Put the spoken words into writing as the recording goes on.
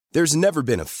There's never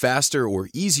been a faster or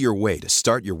easier way to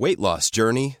start your weight loss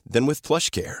journey than with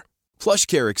PlushCare.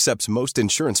 PlushCare accepts most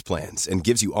insurance plans and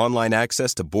gives you online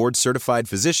access to board-certified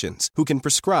physicians who can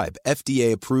prescribe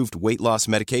FDA-approved weight loss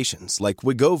medications like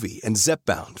Wegovy and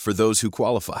Zepbound for those who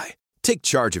qualify. Take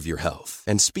charge of your health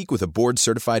and speak with a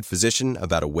board-certified physician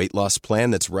about a weight loss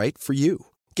plan that's right for you.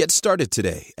 Get started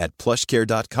today at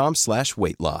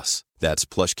plushcare.com/weightloss. That's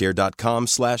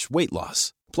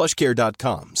plushcare.com/weightloss.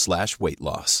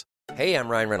 plushcare.com/weightloss. Hey, I'm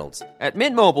Ryan Reynolds. At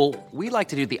Mint Mobile, we like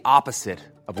to do the opposite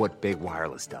of what Big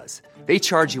Wireless does. They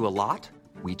charge you a lot,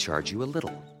 we charge you a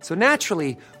little. So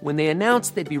naturally, when they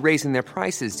announced they'd be raising their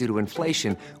prices due to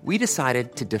inflation, we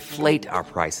decided to deflate our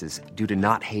prices due to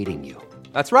not hating you.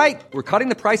 That's right. We're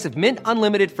cutting the price of Mint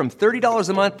Unlimited from $30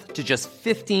 a month to just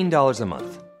 $15 a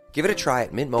month. Give it a try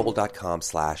at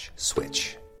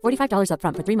mintmobile.com/switch. $45 up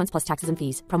front for 3 months plus taxes and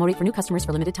fees. Promo rate for new customers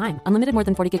for limited time. Unlimited more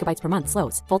than 40 gigabytes per month.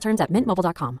 Slows full terms at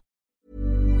mintmobile.com.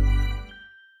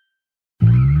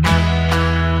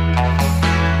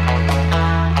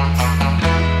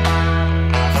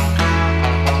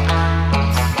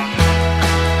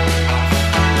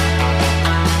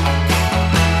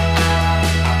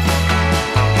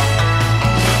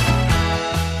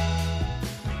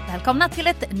 Välkomna till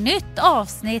ett nytt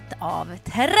avsnitt av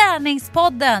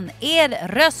Träningspodden, er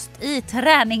röst i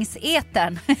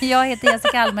träningseten. Jag heter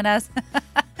Jessica Almenäs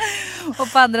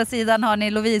och på andra sidan har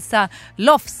ni Lovisa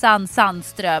Lofsan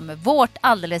Sandström, vårt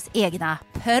alldeles egna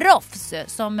proffs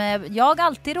som jag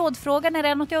alltid rådfrågar när det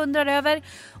är något jag undrar över.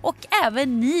 Och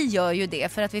även ni gör ju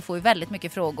det, för att vi får ju väldigt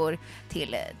mycket frågor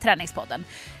till Träningspodden.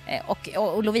 Och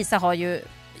Lovisa har ju,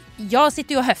 jag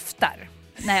sitter ju och höftar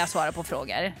när jag svarar på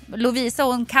frågor. Lovisa,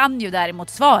 hon kan ju däremot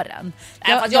svaren.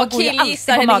 Jag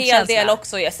killgissar en hel del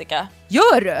också, Jessica.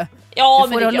 Gör du? Ja,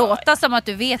 du får det låta som att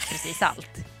du vet precis allt.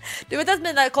 Du vet att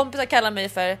mina kompisar kallar mig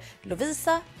för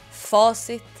Lovisa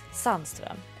Facit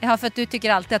Sandström. Ja, för att du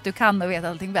tycker alltid att du kan och vet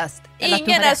allting bäst.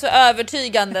 Ingen är så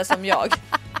övertygande som jag.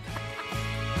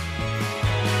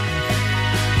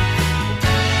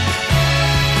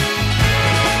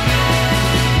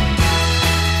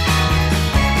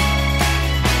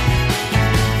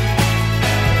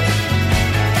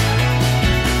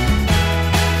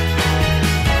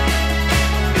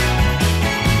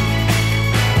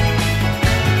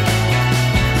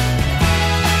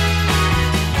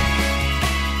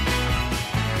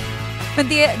 Men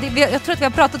jag tror att vi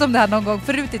har pratat om det här någon gång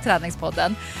förut i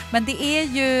Träningspodden. Men det är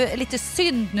ju lite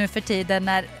synd nu för tiden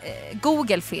när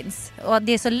Google finns. Och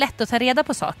det är så lätt att ta reda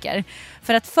på saker.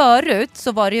 För att förut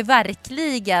så var det ju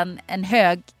verkligen en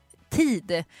hög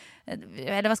tid.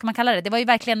 Eller vad ska man kalla det? Det var ju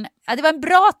verkligen, det var en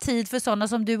bra tid för sådana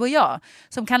som du och jag.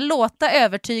 Som kan låta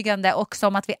övertygande och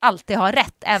som att vi alltid har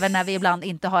rätt. Även när vi ibland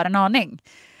inte har en aning.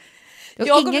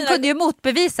 Ingen kunde ju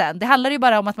motbevisa en. Det handlar ju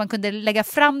bara om att man kunde lägga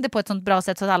fram det på ett sånt bra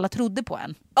sätt så att alla trodde på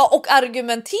en. Ja, och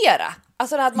argumentera.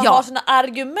 Alltså det här att man har sina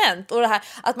argument. Och det här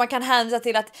att man kan hänvisa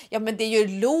till att ja, men det är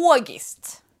ju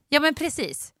logiskt. Ja, men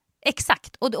precis.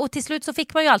 Exakt. Och till slut så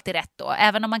fick man ju alltid rätt då.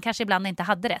 Även om man kanske ibland inte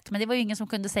hade rätt. Men det var ju ingen som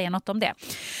kunde säga något om det.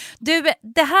 Du,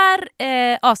 det här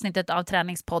avsnittet av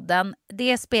Träningspodden,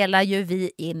 det spelar ju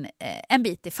vi in en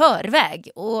bit i förväg.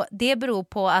 Och det beror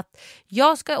på att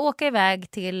jag ska åka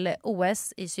iväg till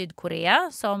OS i Sydkorea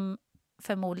som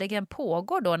förmodligen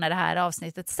pågår då när det här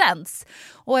avsnittet sänds.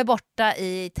 Och är borta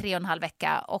i 3,5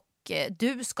 veckor. Och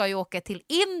du ska ju åka till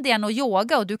Indien och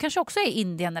yoga, och du kanske också är i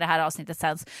Indien när det här avsnittet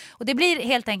sänds. Och det blir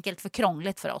helt enkelt för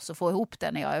krångligt för oss att få ihop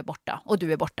det när jag är borta och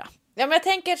du är borta. Ja, men jag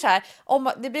tänker så här,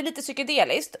 det blir lite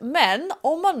psykedeliskt, men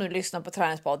om man nu lyssnar på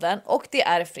Träningspodden och det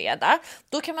är fredag,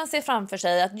 då kan man se framför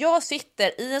sig att jag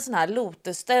sitter i en sån här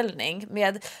lotusställning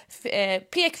med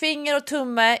pekfinger och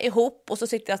tumme ihop, och så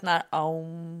sitter jag sån här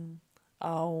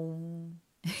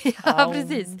Ja,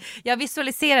 precis. Jag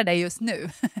visualiserar dig just nu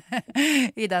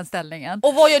i den ställningen.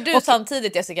 Och vad gör du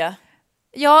samtidigt, Jessica?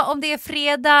 Ja, om det är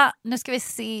fredag, nu ska vi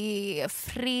se,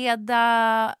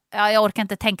 fredag, ja, jag orkar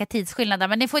inte tänka tidsskillnader,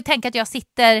 men ni får ju tänka att jag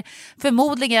sitter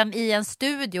förmodligen i en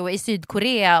studio i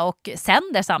Sydkorea och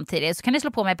sänder samtidigt. Så kan ni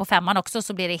slå på mig på 5:an också,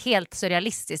 så blir det helt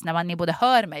surrealistiskt när ni både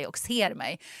hör mig och ser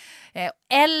mig.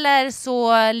 Eller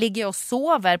så ligger jag och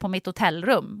sover på mitt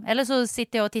hotellrum. Eller så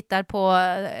sitter jag och tittar på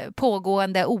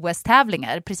pågående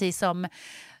OS-tävlingar, precis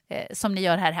som ni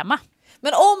gör här hemma.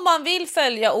 Men om man vill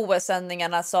följa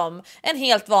OS-sändningarna som en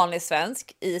helt vanlig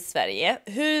svensk i Sverige,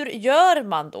 hur gör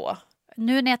man då?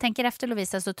 Nu när jag tänker efter,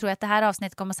 Lovisa, så tror jag att det här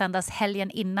avsnittet kommer att sändas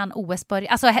helgen innan OS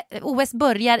börjar. Alltså OS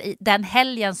börjar i den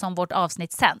helgen som vårt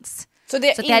avsnitt sänds. Så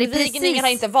invigningen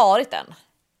har inte varit än?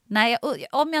 Nej,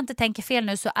 om jag inte tänker fel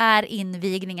nu så är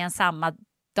invigningen samma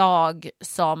dag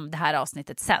som det här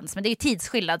avsnittet sänds. Men det är ju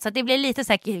tidsskillnad så att det blir lite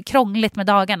så här krångligt med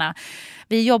dagarna.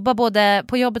 Vi jobbar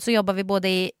på jobbet så jobbar vi både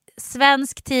i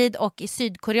svensk tid och i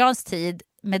sydkoreansk tid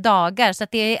med dagar. Så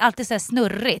att det är alltid så här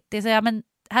snurrigt. Det är så här, men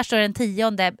här står den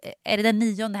 10:e, är det den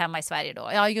 9:e hemma i Sverige då?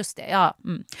 Ja, just det. Ja,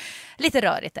 lite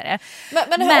rörigt är det.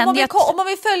 Men om man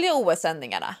vill följa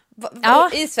OS-sändningarna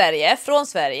i Sverige, från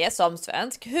Sverige som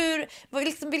svensk,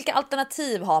 vilka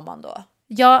alternativ har man då?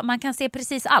 Ja, man kan se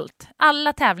precis allt.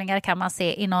 Alla tävlingar kan man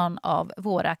se i någon av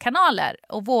våra kanaler.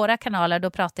 Och våra kanaler, då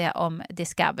pratar jag om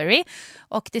Discovery.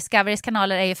 Och Discoverys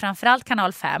kanaler är ju framförallt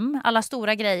kanal 5. Alla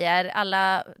stora grejer,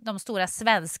 alla de stora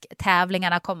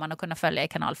svensk-tävlingarna kommer man att kunna följa i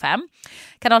kanal 5.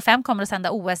 Kanal 5 kommer att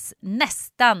sända OS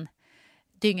nästan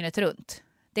dygnet runt.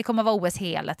 Det kommer att vara OS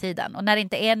hela tiden. Och när det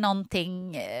inte är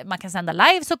någonting man kan sända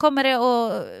live så kommer det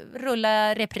att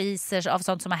rulla repriser av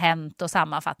sånt som har hänt och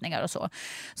sammanfattningar och så.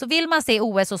 Så vill man se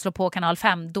OS och slå på kanal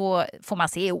 5, då får man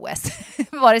se OS.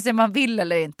 Vare sig man vill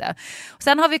eller inte. Och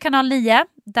sen har vi kanal 9.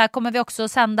 Där kommer vi också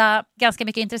sända ganska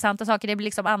mycket intressanta saker. Det blir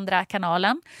liksom andra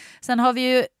kanalen. Sen har vi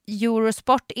ju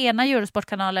Eurosport. Ena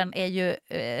Eurosport-kanalen är ju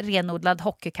renodlad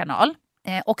hockeykanal.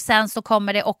 Och sen så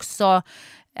kommer det också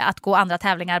att gå andra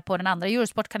tävlingar på den andra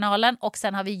Eurosport-kanalen. Och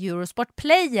sen har vi Eurosport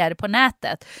Player på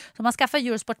nätet. Så om man skaffar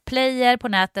Eurosport Player på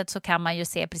nätet så kan man ju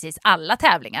se precis alla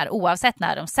tävlingar. Oavsett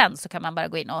när de sänds så kan man bara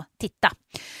gå in och titta.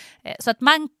 Så att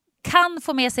man kan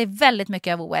få med sig väldigt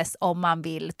mycket av OS om man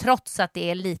vill, trots att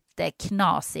det är lite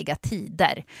knasiga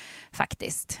tider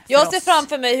faktiskt. Jag ser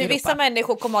framför mig hur vissa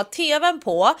människor kommer ha tvn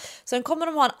på, sen kommer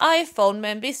de ha en iPhone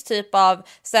med en viss typ av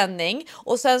sändning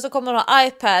och sen så kommer de ha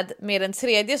iPad med en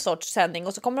tredje sorts sändning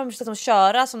och så kommer de liksom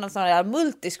köra som en sån här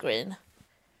multiscreen.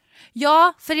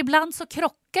 Ja, för ibland så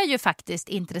krockar ju faktiskt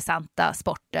intressanta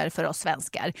sporter för oss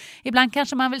svenskar. Ibland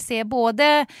kanske man vill se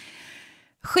både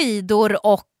skidor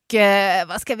och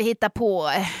vad ska vi hitta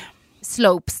på?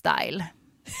 Slopestyle.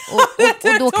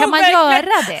 Och då kan man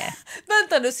göra det.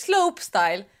 Vänta nu,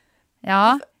 slopestyle?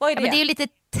 Ja, vad är det? Men det är ju lite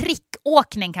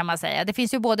trickåkning kan man säga. Det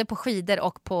finns ju både på skidor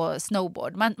och på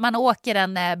snowboard. Man åker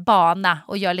en bana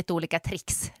och gör lite olika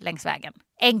tricks längs vägen.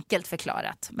 Enkelt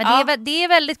förklarat. Men det är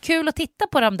väldigt kul att titta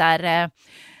på de där,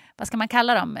 vad ska man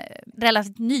kalla dem,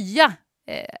 relativt nya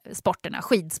sporterna.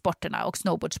 Skidsporterna och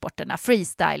snowboardsporterna.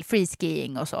 Freestyle,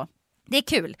 freeskiing och så. Det är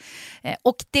kul.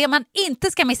 Och det man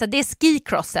inte ska missa, det är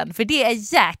skicrossen. För det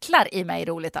är jäklar i mig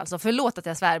roligt alltså. Förlåt att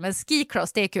jag svär, men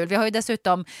skicross, det är kul. Vi har ju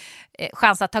dessutom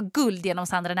chans att ta guld genom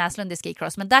Sandra Näslund i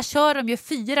skicross. Men där kör de ju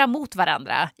 4 mot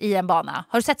varandra i en bana.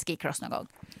 Har du sett skicross någon gång?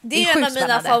 Det är en av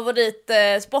mina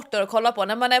favoritsporter att kolla på.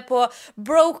 När man är på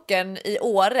Broken i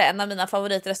Åre, en av mina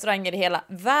favoritrestauranger i hela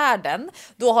världen,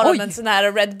 då har de en sån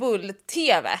här Red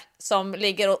Bull-TV som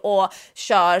ligger och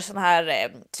kör sån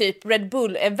här typ Red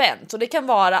Bull-event. Och det kan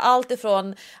vara allt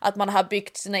ifrån att man har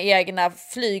byggt sina egna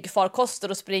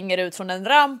flygfarkoster och springer ut från en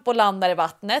ramp och landar i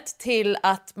vattnet, till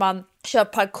att man kör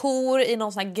parkour i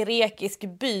någon sån här grekisk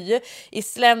by i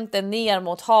slänten ner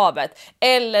mot havet.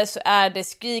 Eller så är det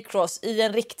skicross i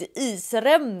en riktig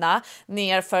isremna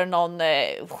ner för någon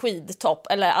skidtopp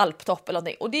eller alptopp eller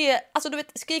någonting. Och det är, alltså du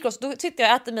vet, skicross, då sitter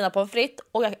jag och äter mina pommes frites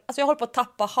och jag håller på att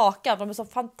tappa hakan, för de är så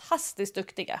fantastiskt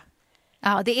duktiga.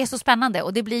 Ja, det är så spännande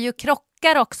och det blir ju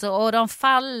krockar också och de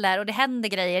faller och det händer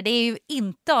grejer. Det är ju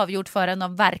inte avgjort förrän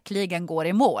de verkligen går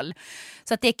i mål.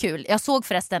 Så att det är kul. Jag såg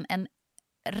förresten en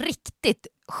riktigt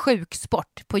sjuk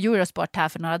sport på Eurosport här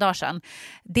för några dagar sedan.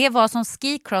 Det var som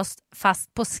skicross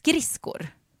fast på skridskor.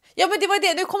 Ja, men det var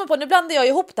det du kommer på. Nu blandar jag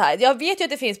ihop det här. Jag vet ju att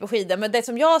det finns på skidor, men det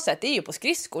som jag har sett, det är ju på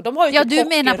skridskor. De har ju du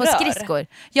menar på skridskor.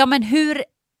 Ja, men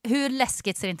hur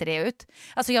läskigt ser inte det ut?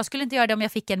 Alltså jag skulle inte göra det om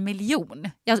jag fick 1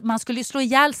 miljon. Man skulle ju slå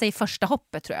ihjäl sig i första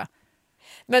hoppet, tror jag.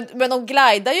 Men de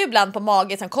glidar ju ibland på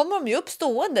magen, sen kommer de ju upp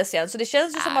stående sen. Så det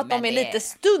känns ju som att de är lite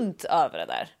stunt över det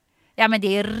där. Ja, men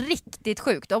det är riktigt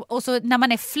sjukt. Och så när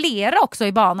man är flera också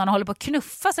i banan och håller på att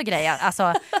knuffa så grejer.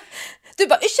 Alltså... Du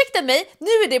bara, ursäkta mig, nu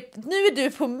är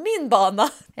du på min bana.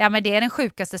 Ja, men det är den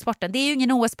sjukaste sporten. Det är ju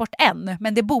ingen OS-sport än,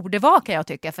 men det borde vara, kan jag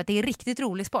tycka, för det är riktigt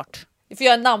rolig sport. Vi får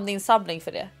göra en namninsamling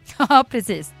för det. Ja,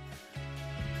 precis.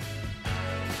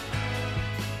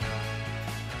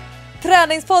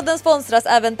 Träningspodden sponsras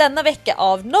även denna vecka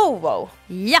av Novo.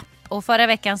 Ja. Och förra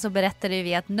veckan så berättade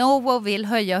vi att Novo vill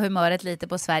höja humöret lite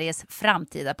på Sveriges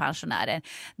framtida pensionärer.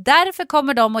 Därför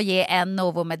kommer de att ge en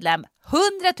Novo-medlem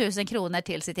 100 000 kronor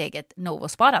till sitt eget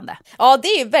Novo-sparande. Ja, det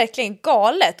är verkligen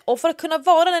galet. Och för att kunna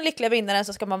vara den lyckliga vinnaren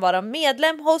så ska man vara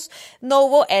medlem hos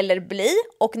Novo eller bli.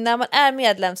 Och när man är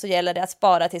medlem så gäller det att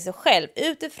spara till sig själv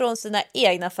utifrån sina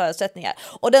egna förutsättningar.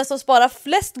 Och den som sparar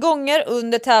flest gånger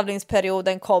under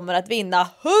tävlingsperioden kommer att vinna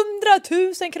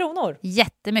 100 000 kronor.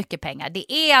 Jättemycket pengar.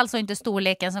 Det är alltså inte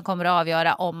storleken som kommer att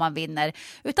avgöra om man vinner.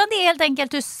 Utan det är helt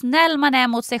enkelt hur snäll man är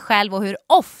mot sig själv och hur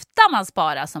ofta man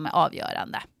sparar som är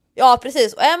avgörande. Ja,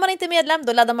 precis. Och är man inte medlem,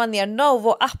 då laddar man ner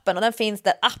Novo-appen och den finns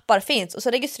där appar finns. Och så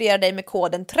registrerar dig med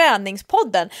koden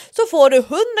Träningspodden så får du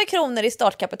 100 kronor i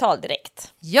startkapital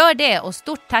direkt. Gör det och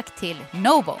stort tack till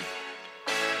Novo.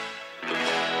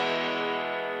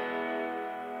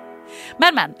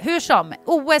 Men, hur som,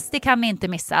 OS det kan ni inte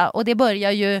missa och det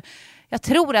börjar ju, jag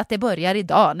tror att det börjar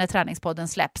idag när Träningspodden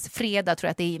släpps. Fredag tror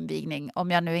jag att det är invigning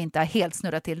om jag nu inte har helt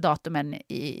snurrat till datumen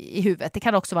i huvudet. Det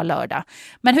kan också vara lördag.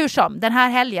 Men hur som, den här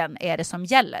helgen är det som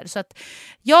gäller. Så att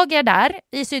jag är där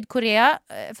i Sydkorea.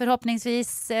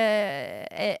 Förhoppningsvis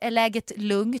är läget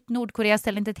lugnt. Nordkorea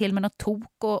ställer inte till med något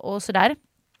tok och sådär.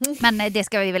 Men det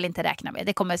ska vi väl inte räkna med.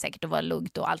 Det kommer säkert att vara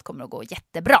lugnt och allt kommer att gå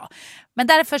jättebra. Men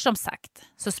därför som sagt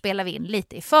så spelar vi in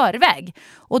lite i förväg.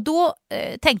 Och då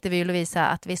tänkte vi ju Lovisa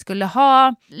att vi skulle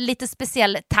ha lite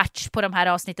speciell touch på de här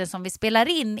avsnitten som vi spelar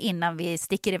in innan vi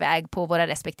sticker iväg på våra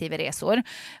respektive resor.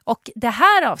 Och det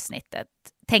här avsnittet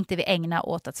tänkte vi ägna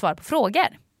åt att svara på frågor.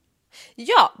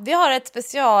 Ja, vi har ett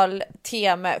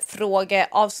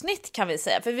specialtemafrågeavsnitt kan vi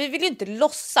säga. För vi vill ju inte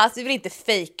låtsas, vi vill inte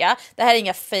fejka. Det här är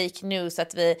inga fake news.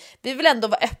 Att vi vill ändå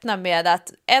vara öppna med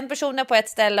att en person är på ett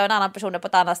ställe och en annan person är på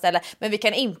ett annat ställe. Men vi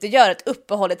kan inte göra ett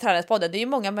uppehåll i Träningspodden. Det är ju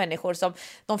många människor som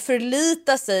de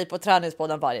förlitar sig på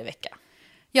Träningspodden varje vecka.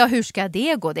 Ja, hur ska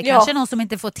det gå? Det är kanske någon som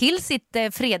inte får till sitt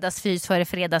fredagsfys före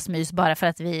fredagsmys bara för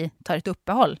att vi tar ett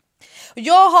uppehåll.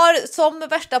 Jag har som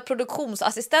värsta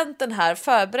produktionsassistenten här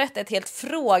förberett ett helt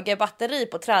frågebatteri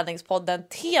på Träningspodden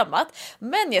temat.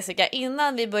 Men Jessica,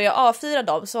 innan vi börjar avfyra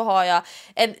dem så har jag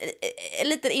en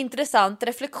lite intressant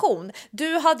reflektion.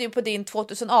 Du hade ju på din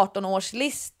 2018 års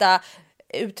lista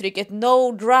uttrycket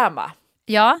no drama.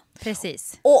 Ja,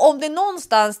 precis. Och om det är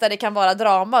någonstans där det kan vara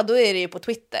drama, då är det ju på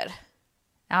Twitter.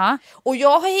 Ja. Och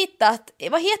jag har hittat,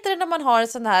 vad heter det när man har en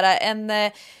sån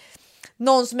här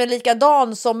någon som är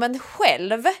likadan som en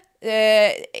själv.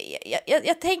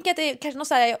 Jag tänker att det är kanske något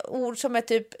så här ord som är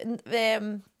typ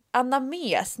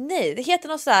anames. Nej, det heter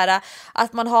något så här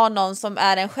att man har någon som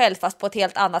är en själv fast på ett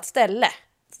helt annat ställe.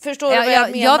 Förstår du vad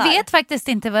jag menar? Jag vet faktiskt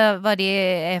inte vad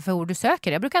det är för ord du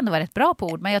söker. Jag brukar ändå vara rätt bra på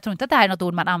ord, men jag tror inte att det här är något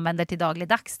ord man använder till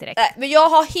dagligdags direkt. Nej, men jag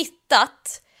har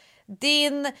hittat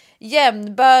din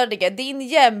jämnbördige, din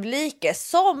jämlike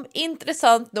som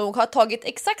intressant nog har tagit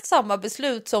exakt samma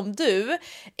beslut som du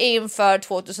inför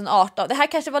 2018. Det här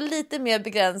kanske var lite mer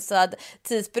begränsad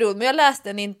tidsperiod, men jag läste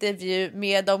en intervju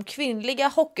med de kvinnliga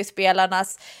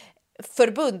hockeyspelarnas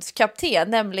förbundskapten,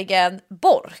 nämligen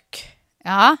Bork.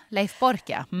 Ja, Leif Bork,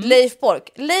 ja.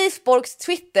 Leif Borks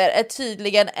Twitter är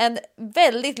tydligen en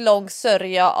väldigt lång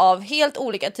sörja av helt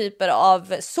olika typer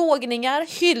av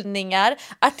sågningar, hyllningar,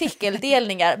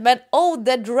 artikeldelningar. Men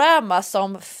the drama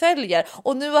som följer.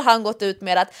 Och nu har han gått ut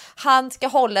med att han ska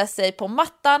hålla sig på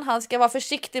mattan. Han ska vara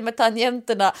försiktig med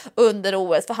tangenterna under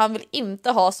OS. För han vill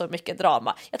inte ha så mycket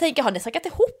drama. Jag tänker, har ni snackat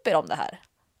ihop er om det här?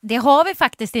 Det har vi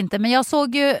faktiskt inte, men jag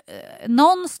såg ju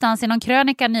någonstans i någon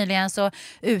krönika nyligen så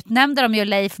utnämnde de ju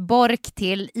Leif Bork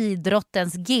till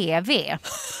idrottens GV.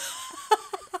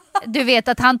 Du vet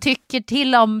att han tycker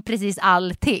till om precis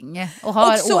allting och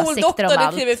har åsikter om allt. Och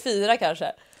soldoktorn i TV4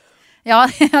 kanske. Ja,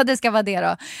 det ska vara det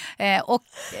då.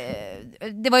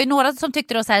 Det var ju några som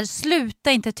tyckte då så här,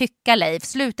 sluta inte tycka Leif,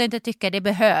 sluta inte tycka det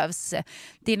behövs.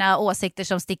 Dina åsikter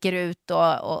som sticker ut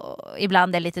och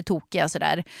ibland är lite tokiga och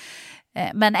sådär.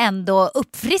 Men ändå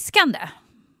uppfriskande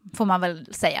får man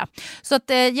väl säga. Så att,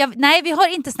 nej, vi har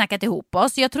inte snackat ihop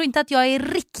oss. Jag tror inte att jag är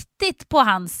riktigt på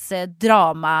hans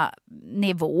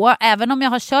dramanivå. Även om jag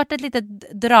har kört ett litet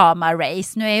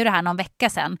drama-race. Nu är ju det här någon vecka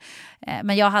sedan.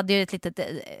 Men jag hade ju ett litet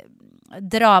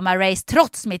drama-race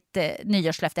trots mitt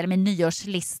nyårslöfte eller min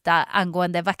nyårslista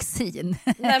angående vaccin.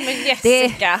 Nej men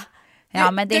Jessica...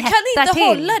 Ja, men det du kan inte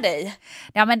hålla dig.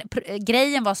 Ja, men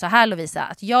grejen var så här Lovisa,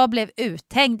 att jag blev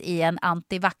uthängd i en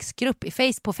antivaxgrupp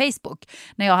på Facebook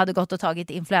när jag hade gått och tagit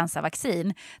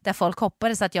influensavaccin, där folk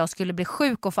hoppades att jag skulle bli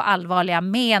sjuk och få allvarliga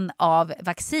men av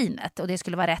vaccinet och det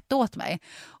skulle vara rätt åt mig.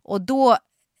 Och då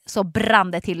så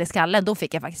brann det till i skallen, då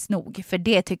fick jag faktiskt nog. För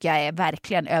det tycker jag är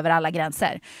verkligen över alla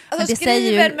gränser. Alltså, det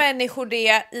skriver människor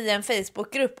det i en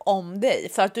Facebookgrupp om dig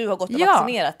för att du har gått och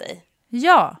vaccinerat dig?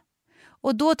 Ja.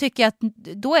 Och då tycker jag att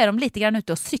då är de lite grann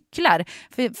ute och cyklar.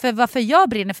 För varför jag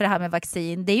brinner för det här med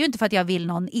vaccin, det är ju inte för att jag vill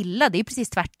någon illa. Det är ju precis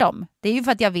tvärtom. Det är ju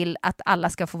för att jag vill att alla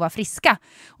ska få vara friska.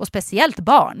 Och speciellt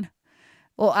barn.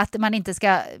 Och att man inte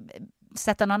ska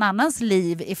sätta någon annans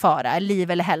liv i fara.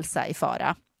 Liv eller hälsa i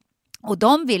fara. Och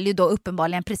de vill ju då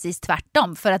uppenbarligen precis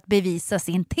tvärtom för att bevisa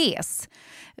sin tes.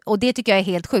 Och det tycker jag är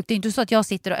helt sjukt. Det är inte så att jag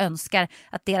sitter och önskar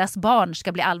att deras barn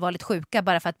ska bli allvarligt sjuka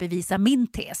bara för att bevisa min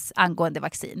tes angående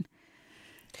vaccin.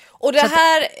 Och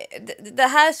det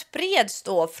här spreds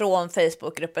då från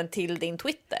Facebookgruppen till din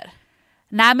Twitter?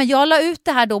 Nej, men jag la ut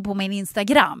det här då på min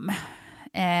Instagram.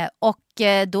 Och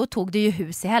då tog det ju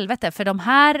hus i helvete. För de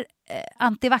här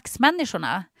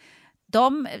antivaxmänniskorna,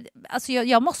 alltså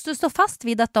jag måste stå fast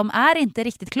vid att de är inte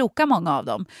riktigt kloka, många av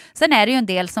dem. Sen är det ju en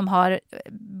del som har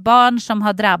barn som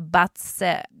har drabbats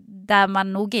där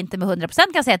man nog inte med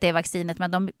 100% kan säga att det är vaccinet,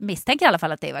 men de misstänker i alla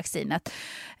fall att det är vaccinet.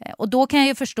 Och då kan jag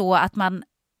ju förstå att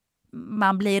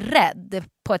man blir rädd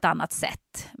på ett annat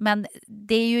sätt. Men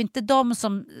det är ju inte de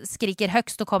som skriker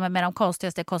högst och kommer med de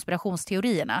konstigaste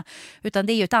konspirationsteorierna, utan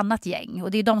det är ju ett annat gäng,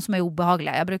 och det är de som är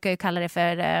obehagliga. Jag brukar ju kalla det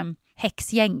för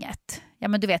häxgänget. Ja,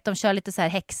 men du vet, de kör lite så här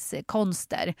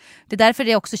häxkonster. Det är därför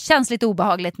det också känns lite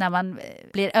obehagligt när man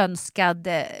blir önskad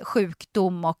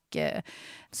sjukdom och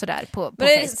sådär på Facebook.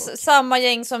 Det är samma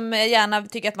gäng som gärna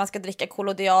tycker att man ska dricka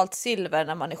kollodialt silver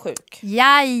när man är sjuk.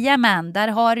 Jajamän, där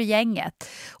har du gänget.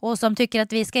 Och som tycker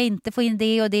att vi ska inte få in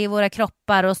det och det i våra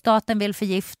kroppar, och staten vill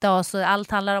förgifta oss och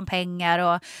allt handlar om pengar.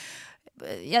 Och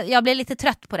jag blir lite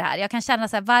trött på det här. Jag kan känna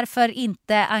så här, varför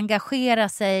inte engagera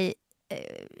sig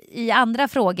i andra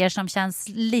frågor som känns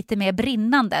lite mer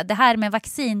brinnande. Det här med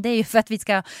vaccin, det är ju för att vi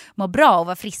ska må bra och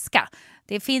vara friska.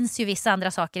 Det finns ju vissa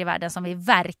andra saker i världen som vi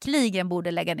verkligen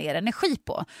borde lägga ner energi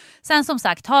på. Sen som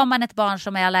sagt, har man ett barn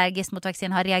som är allergiskt mot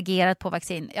vaccin, har reagerat på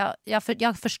vaccin,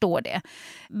 jag förstår det.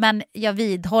 Men jag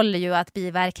vidhåller ju att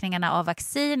biverkningarna av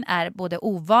vaccin är både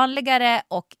ovanligare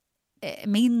och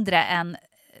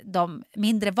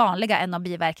mindre vanliga än de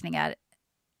biverkningar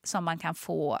som man kan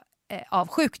få av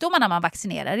sjukdomarna man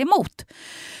vaccinerar emot.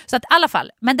 Så att i alla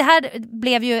fall, men det här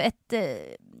blev ju ett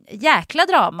jäkla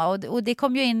drama, och det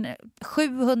kom ju in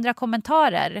 700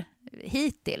 kommentarer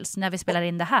hittills när vi spelar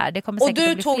in det här. Det kommer och säkert du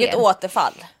att bli tog fler. Ett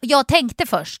återfall. Jag tänkte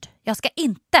först, jag ska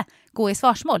inte gå i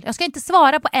svarsmål. Jag ska inte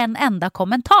svara på en enda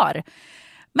kommentar.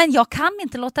 Men jag kan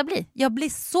inte låta bli. Jag blir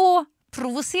så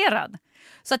provocerad.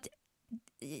 Så att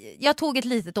jag tog ett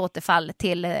litet återfall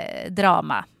till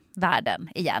dramavärlden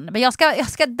igen. Men jag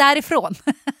ska därifrån.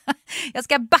 Jag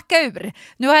ska backa ur.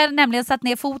 Nu har jag nämligen satt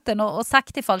ner foten och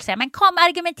sagt till folk, men kom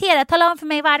argumentera, tala om för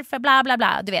mig varför, bla bla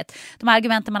bla. Du vet, de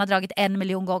argumenten man har dragit 1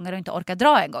 miljon gånger och inte orkar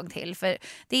dra en gång till. För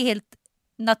det är helt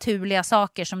naturliga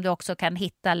saker som du också kan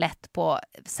hitta lätt på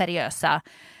seriösa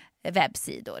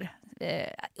webbsidor.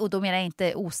 Och då menar jag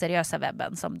inte oseriösa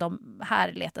webben som de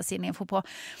här letar sin info på.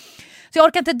 Så jag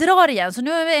orkar inte dra det igen. Så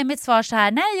nu är mitt svar så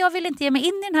här: nej, jag vill inte ge mig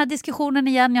in i den här diskussionen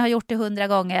igen. Jag har gjort det 100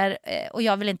 gånger och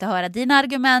jag vill inte höra dina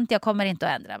argument. Jag kommer inte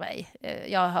att ändra mig.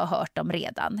 Jag har hört dem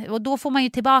redan. Och då får man ju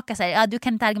tillbaka så här: du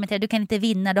kan inte argumentera, du kan inte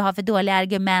vinna, du har för dåliga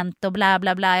argument och bla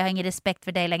bla bla. Jag har ingen respekt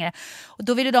för dig längre. Och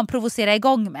då vill ju de provocera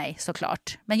igång mig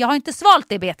såklart. Men jag har inte svalt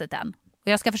det betet än.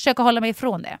 Och jag ska försöka hålla mig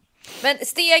ifrån det. Men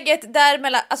steget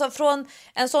däremellan, alltså från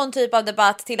en sån typ av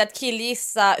debatt till att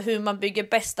killgissa hur man bygger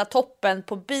bästa toppen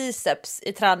på biceps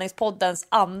i träningspoddens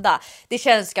anda, det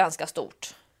känns ganska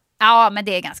stort. Ja, men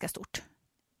det är ganska stort.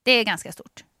 Det är ganska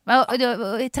stort.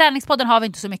 I träningspodden har vi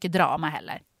inte så mycket drama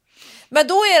heller. Men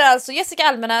då är det alltså Jessica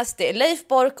Almenäs, det är Leif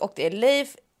Bork och det är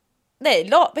Leif... Nej,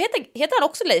 heter han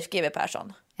också Leif GW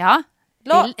Persson? Ja,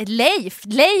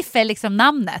 Leif är liksom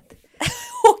namnet.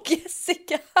 Och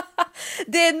Jessica,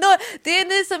 det är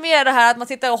ni som är det här att man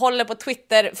sitter och håller på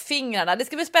Twitter-fingrarna. Det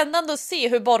ska bli spännande att se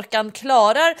hur Borkan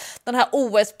klarar den här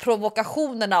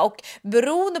OS-provokationerna, och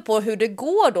beroende på hur det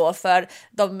går då för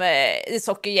i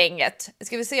sockergänget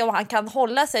ska vi se om han kan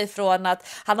hålla sig från att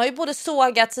han har ju både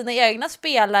sågat sina egna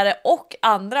spelare och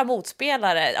andra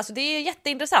motspelare. Alltså det är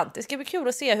jätteintressant. Det ska bli kul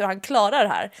att se hur han klarar det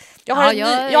här. Jag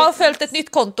har följt ett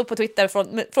nytt konto på Twitter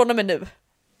från och med nu.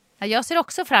 Jag ser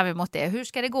också fram emot det. Hur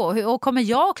ska det gå? Och kommer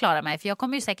jag att klara mig? För jag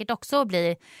kommer ju säkert också att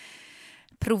bli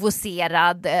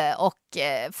provocerad och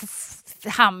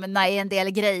hamna i en del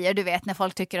grejer. Du vet, när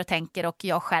folk tycker och tänker, och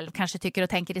jag själv kanske tycker och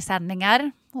tänker i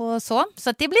sändningar och så. Så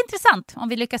att det blir intressant om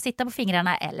vi lyckas sitta på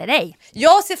fingrarna eller ej.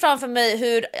 Jag ser framför mig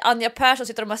hur Anja Persson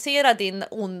sitter och masserar din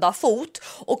onda fot,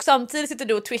 och samtidigt sitter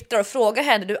du och twittrar och frågar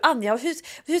henne: du Anja,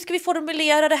 hur ska vi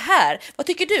formulera det här? Vad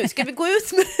tycker du? Ska vi gå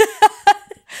ut med det här?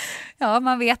 Ja,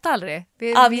 man vet aldrig.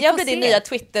 Anja blir din nya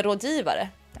Twitter-rådgivare.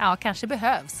 Ja, kanske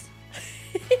behövs.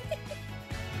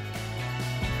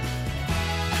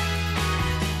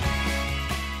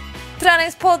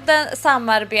 Träningspodden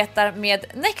samarbetar med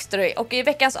Nextory och i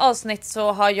veckans avsnitt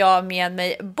så har jag med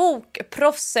mig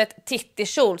bokproffset Titti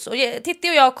Schultz. Och Titti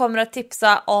och jag kommer att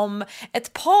tipsa om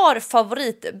ett par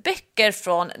favoritböcker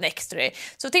från Nextory.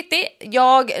 Så Titti,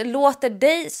 jag låter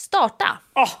dig starta.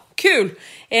 Kul!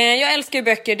 Jag älskar ju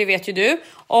böcker, det vet ju du.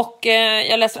 Och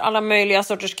jag läser alla möjliga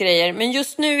sorters grejer. Men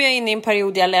just nu är jag inne i en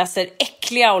period där jag läser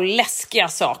äckliga och läskiga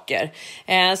saker.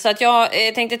 Så att jag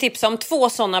tänkte tipsa om 2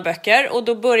 sådana böcker. Och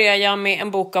då börjar jag med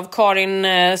en bok av Karin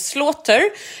Slaughter.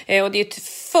 Och det är ett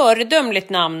föredömligt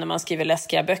namn när man skriver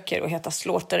läskiga böcker och heter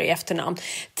Slaughter i efternamn.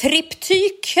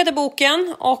 Triptyk heter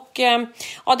boken. Och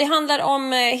det handlar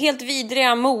om helt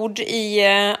vidriga mord i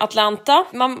Atlanta.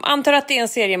 Man antar att det är en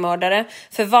seriemördare.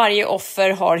 För varje offer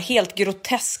har helt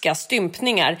groteska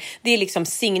stympningar. Det är liksom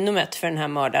signumet för den här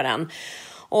mördaren.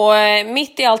 Och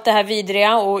mitt i allt det här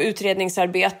vidriga och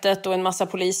utredningsarbetet och en massa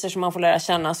poliser som man får lära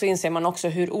känna så inser man också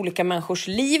hur olika människors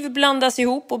liv blandas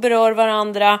ihop och berör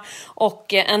varandra.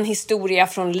 Och en historia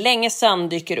från länge sedan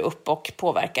dyker upp och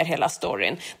påverkar hela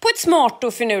storyn. På ett smart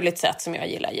och finurligt sätt som jag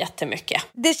gillar jättemycket.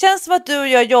 Det känns som att du och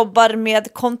jag jobbar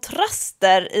med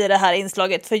kontraster i det här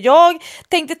inslaget. För jag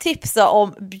tänkte tipsa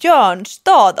om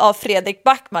Björnstad av Fredrik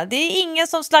Backman. Det är ingen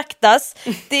som slaktas.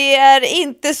 Det är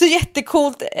inte så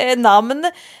jättekult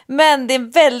namn. Men det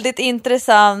är väldigt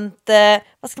intressant,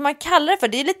 vad ska man kalla det för?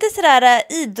 Det är lite sådär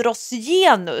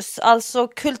idrottsgenus, alltså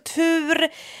kultur,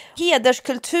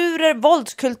 hederskulturer,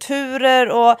 våldskulturer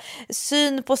och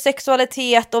syn på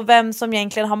sexualitet och vem som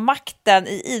egentligen har makten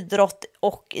i idrott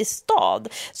och i stad.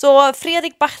 Så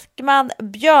Fredrik Backman,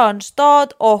 Björnstad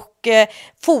och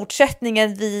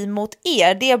fortsättningen Vi mot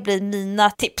er, det blir mina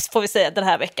tips får vi säga den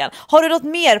här veckan. Har du något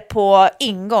mer på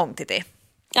ingång till det?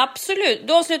 Absolut,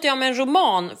 då avslutar jag med en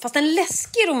roman, fast en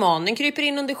läskig roman. Den kryper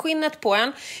in under skinnet på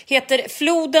en. Heter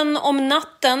Floden om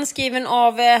natten, skriven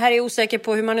av, här är jag osäker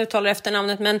på hur man uttalar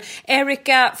efternamnet, men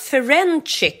Erika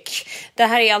Ferencik. Det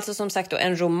här är alltså som sagt då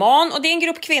en roman och det är en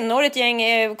grupp kvinnor, ett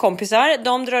gäng kompisar.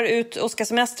 De drar ut och ska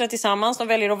semestra tillsammans. De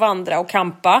väljer att vandra och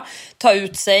kampa, ta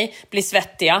ut sig, bli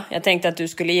svettiga. Jag tänkte att du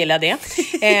skulle gilla det.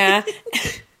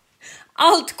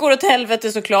 Allt går åt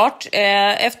helvete såklart.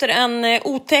 Efter en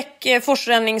otäck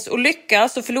forsränningsolycka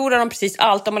så förlorar de precis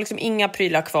allt. De har liksom inga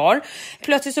prylar kvar.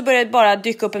 Plötsligt så börjar det bara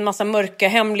dyka upp en massa mörka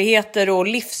hemligheter och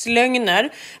livslögner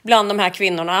bland de här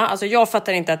kvinnorna. Alltså jag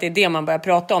fattar inte att det är det man börjar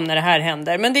prata om när det här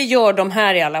händer. Men det gör de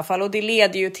här i alla fall. Och det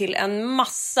leder ju till en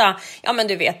massa, ja men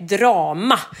du vet,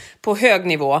 drama på hög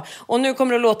nivå. Och nu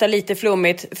kommer det att låta lite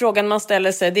flummigt. Frågan man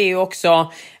ställer sig det är ju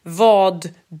också, vad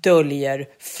döljer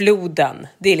floden?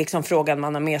 Det är liksom frågan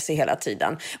man har med sig hela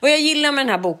tiden. Vad jag gillar med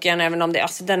den här boken, även om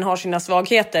den har sina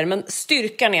svagheter, men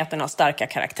styrkan är att den har starka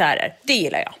karaktärer. Det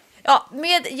gillar jag. Ja,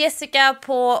 med Jessica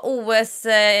på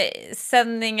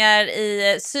OS-sändningar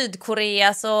i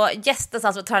Sydkorea så gästas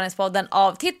alltså Träningspodden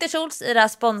av Titti Schultz i det här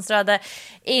sponsrade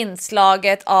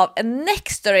inslaget av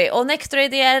Nextory. Och Nextory,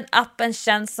 det är en app, en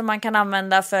tjänst som man kan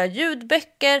använda för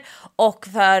ljudböcker och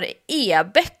för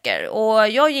e-böcker. Och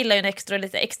jag gillar ju Nextory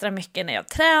lite extra mycket när jag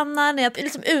tränar, när jag är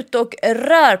liksom ute och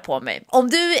rör på mig. Om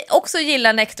du också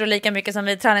gillar Nextory lika mycket som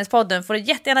vi i Träningspodden får du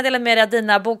jättegärna dela med dig av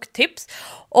dina boktips.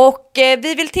 Och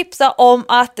vi vill tipsa om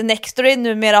att Nextory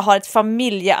numera har ett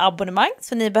familjeabonnemang,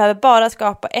 så ni behöver bara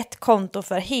skapa ett konto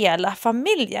för hela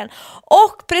familjen.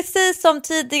 Och precis som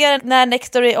tidigare när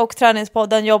Nextory och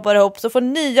Träningspodden jobbar ihop så får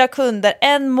nya kunder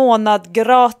en månad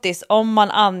gratis om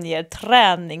man anger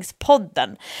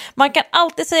Träningspodden. Man kan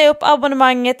alltid säga upp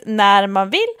abonnemanget när man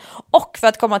vill, och för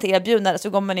att komma till erbjudande så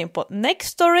går man in på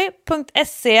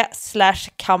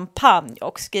nextory.se/kampanj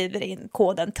och skriver in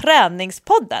koden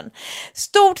Träningspodden.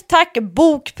 Stort tack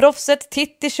bokproffset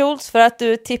Titti Schultz för att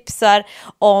du tipsar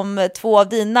om 2 av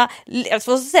dina, jag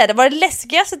får säga, det var de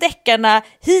läskigaste deckarna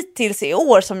hittills i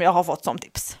år som jag har fått som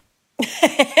tips.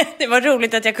 Det var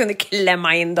roligt att jag kunde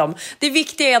klämma in dem. Det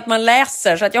viktiga är att man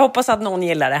läser, så att jag hoppas att någon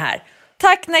gillar det här.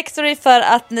 Tack Nextory för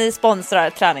att ni sponsrar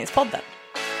Träningspodden.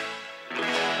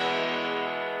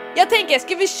 Jag tänker,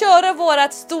 ska vi köra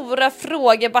vårat stora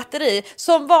frågebatteri?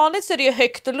 Som vanligt så är det ju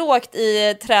högt och lågt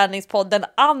i Träningspodden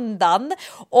andan.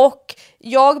 Och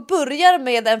jag börjar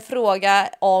med en fråga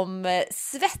om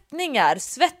svettningar,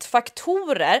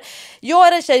 svettfaktorer. Jag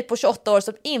är en tjej på 28 år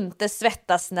som inte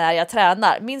svettas när jag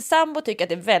tränar. Min sambo tycker att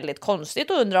det är väldigt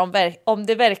konstigt och undrar om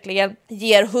det verkligen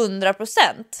ger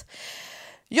 100%.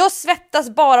 Jag svettas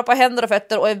bara på händer och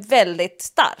fötter och är väldigt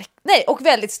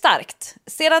starkt.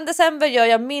 Sedan december gör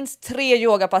jag minst 3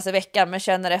 yogapass i veckan men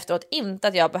känner efteråt inte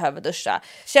att jag behöver duscha.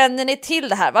 Känner ni till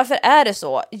det här? Varför är det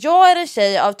så? Jag är en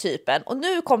tjej av typen, och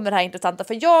nu kommer det här intressanta,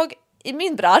 för jag i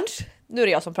min bransch, nu är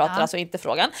det jag som pratar, alltså inte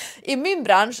frågan. I min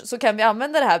bransch så kan vi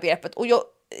använda det här begreppet, och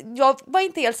jag var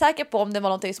inte helt säker på om det var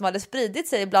någonting som hade spridit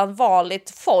sig bland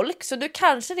vanligt folk. Så nu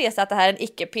kanske det är så att det här är en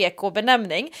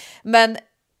icke-PK-benämning. Men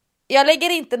jag lägger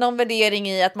inte någon värdering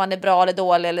i att man är bra eller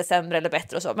dålig eller sämre eller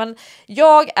bättre och så. Men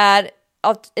jag är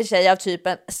en tjej av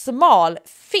typen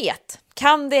smalfet.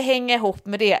 Kan det hänga ihop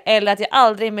med det? Eller att jag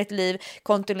aldrig i mitt liv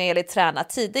kontinuerligt tränat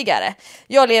tidigare?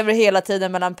 Jag lever hela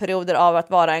tiden mellan perioder av att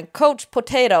vara en coach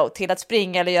potato till att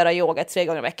springa eller göra yoga 3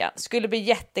 gånger i veckan. Skulle bli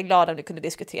jätteglad om du kunde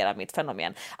diskutera mitt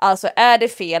fenomen. Alltså, är det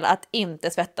fel att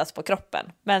inte svettas på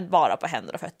kroppen, men bara på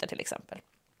händer och fötter till exempel?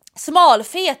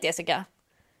 Smalfet, Jessica.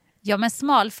 Ja, men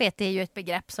smalfet är ju ett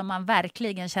begrepp som man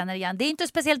verkligen känner igen. Det är inte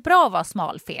speciellt bra att vara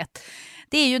smalfet.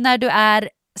 Det är ju när du är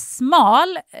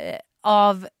smal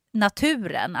av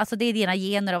naturen. Alltså det är dina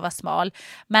gener att vara smal.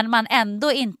 Men man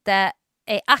ändå inte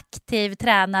är aktiv,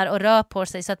 tränar och rör på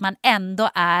sig så att man ändå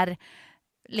är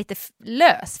lite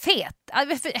lösfet.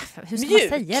 Hur ska man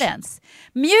säga det ens?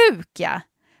 Mjuk, ja.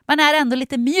 Man är ändå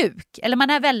lite mjuk. Eller man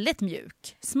är väldigt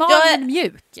mjuk. Smal men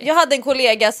mjuk. Jag hade en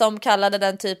kollega som kallade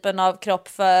den typen av kropp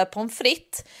för pommes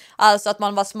frites. Alltså att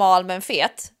man var smal men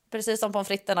fet. Precis som pommes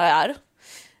fritesarna är.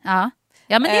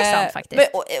 Ja, men det är sant faktiskt.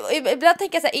 Ibland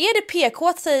tänker jag så här, är det PK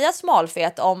att säga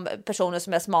smalfet om personer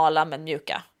som är smala men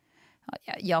mjuka?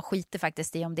 Jag skiter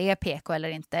faktiskt i om det är PK eller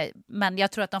inte. Men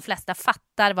jag tror att de flesta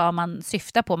fattar vad man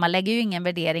syftar på. Man lägger ju ingen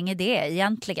värdering i det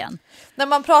egentligen. När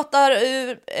man pratar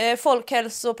ur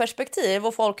folkhälsoperspektiv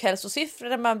och folkhälsosiffror,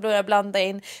 när man börjar blanda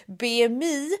in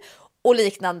BMI och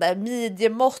liknande,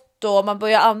 midjemått, och man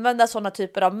börjar använda sådana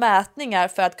typer av mätningar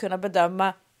för att kunna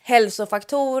bedöma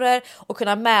hälsofaktorer och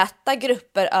kunna mäta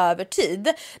grupper över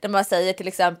tid. Där man säger till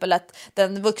exempel att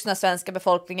den vuxna svenska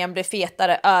befolkningen blir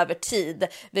fetare över tid.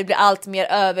 Vi blir allt mer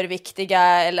överviktiga,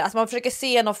 eller att man försöker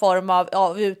se någon form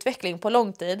av utveckling på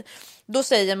lång tid. Då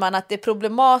säger man att det är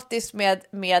problematiskt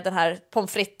med den här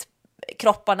pommes frites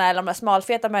kropparna eller de här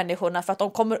smalfeta människorna, för att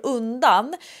de kommer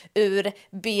undan ur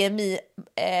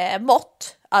BMI-mått.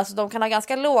 Alltså de kan ha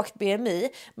ganska lågt BMI,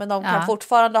 men de kan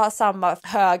fortfarande ha samma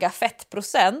höga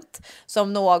fettprocent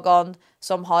som någon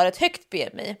som har ett högt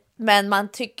BMI. Men man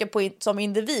tycker som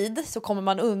individ så kommer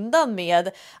man undan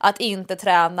med att inte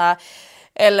träna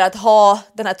eller att ha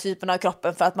den här typen av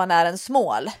kroppen för att man är en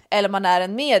small eller man är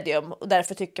en medium, och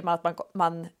därför tycker man att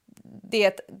man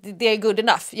det är good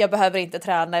enough. Jag behöver inte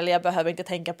träna eller jag behöver inte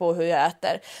tänka på hur jag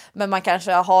äter. Men man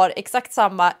kanske har exakt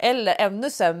samma eller ännu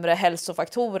sämre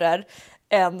hälsofaktorer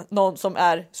än någon som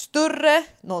är större,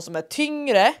 någon som är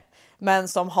tyngre, men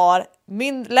som har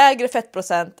lägre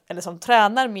fettprocent eller som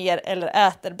tränar mer eller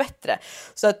äter bättre.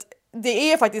 Så att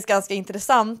det är faktiskt ganska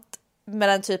intressant med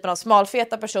den typen av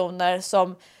smalfeta personer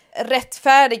som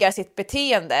rättfärdigar sitt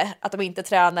beteende, att de inte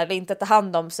tränar eller inte tar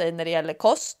hand om sig när det gäller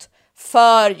kost,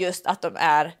 för just att de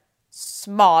är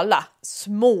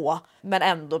små men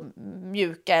ändå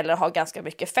mjuka eller har ganska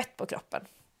mycket fett på kroppen.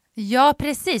 Ja,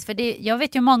 precis. För jag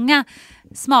vet ju många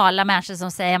smala människor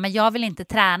som säger men jag vill inte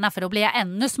träna för då blir jag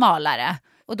ännu smalare.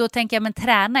 Och då tänker jag, men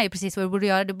träna är ju precis vad du borde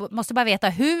göra. Du måste bara veta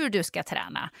hur du ska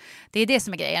träna. Det är det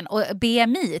som är grejen. Och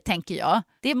BMI, tänker jag,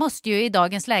 det måste ju i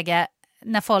dagens läge,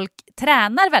 när folk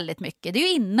tränar väldigt mycket, det är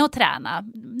ju inne att träna.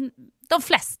 De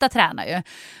flesta tränar ju.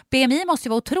 BMI måste ju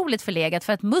vara otroligt förlegat,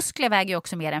 för att muskler väger ju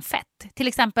också mer än fett. Till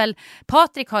exempel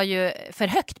Patrik har ju för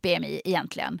högt BMI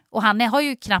egentligen. Och han har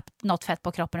ju knappt något fett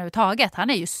på kroppen överhuvudtaget. Han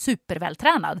är ju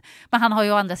supervältränad. Men han har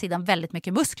ju å andra sidan väldigt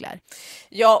mycket muskler.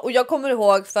 Ja, och jag kommer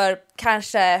ihåg för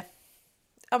kanske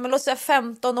låt säga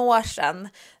 15 år sedan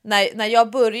när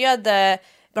jag började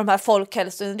de här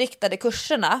folkhälsoinriktade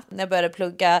kurserna, när jag började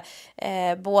plugga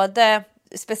både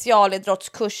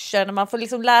specialidrottskurser, när man får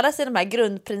liksom lära sig de här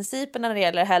grundprinciperna när det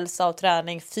gäller hälsa och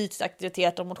träning, fysisk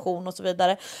aktivitet och motion och så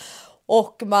vidare.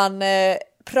 Och man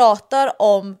pratar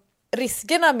om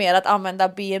riskerna med att använda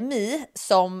BMI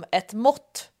som ett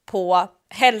mått på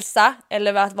hälsa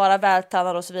eller att vara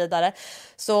vältränad och så vidare.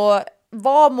 Så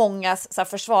var många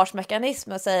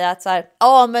försvarsmekanismer att säga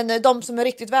att men de som är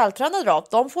riktigt vältränade då,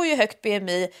 de får ju högt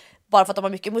BMI bara för att de har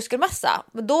mycket muskelmassa.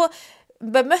 Men då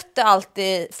bemötte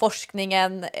alltid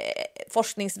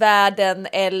forskningsvärlden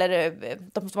eller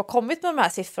de som har kommit med de här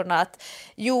siffrorna att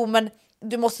men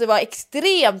du måste vara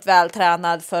extremt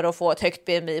vältränad för att få ett högt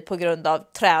BMI på grund av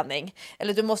träning.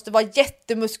 Eller du måste vara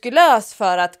jättemuskulös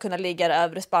för att kunna ligga där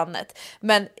övre spannet.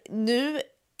 Men nu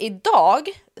idag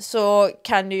så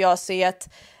kan ju jag se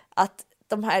att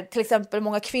de här, till exempel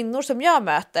många kvinnor som jag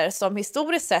möter, som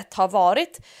historiskt sett har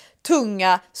varit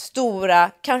tunga,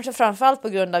 stora, kanske framförallt på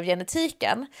grund av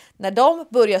genetiken, när de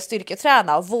börjar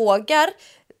styrketräna och vågar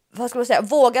vad ska man säga,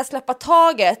 våga släppa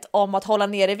taget om att hålla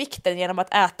ner i vikten genom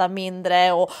att äta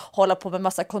mindre och hålla på med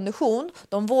massa kondition.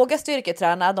 De vågar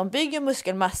styrketräna, de bygger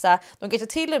muskelmassa, de kanske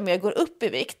till och med går upp i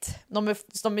vikt. De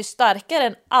är starkare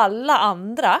än alla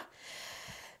andra.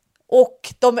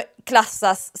 Och de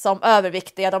klassas som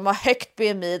överviktiga, de har högt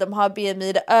BMI, de har BMI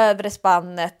i det övre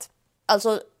spannet.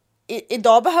 Alltså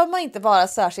idag behöver man inte vara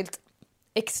särskilt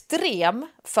extrem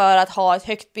för att ha ett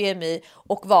högt BMI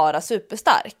och vara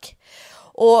superstark.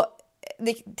 Och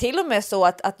det är till och med så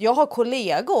att jag har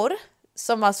kollegor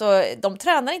som alltså, de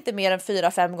tränar inte mer än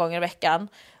 4-5 gånger i veckan.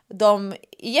 De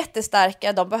är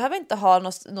jättestarka, de behöver inte ha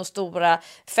några stora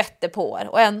fetter på er.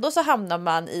 Och ändå så hamnar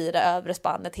man i det övre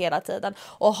spannet hela tiden.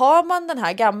 Och har man den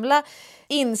här gamla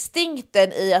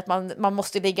instinkten i att man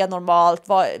måste ligga normalt,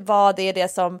 vad är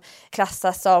det som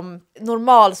klassas som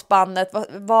normalspannet,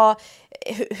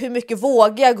 hur mycket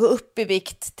vågar jag gå upp i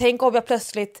vikt? Tänk om jag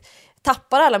plötsligt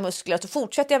tappar alla muskler så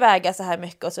fortsätter jag väga så här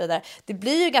mycket och så vidare. Det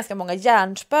blir ju ganska många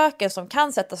hjärnspöken som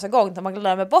kan sättas igång när man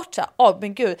glömmer bort så här,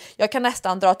 men gud, jag kan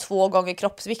nästan dra 2 gånger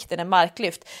kroppsvikten i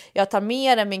marklyft. Jag tar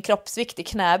mer än min kroppsvikt i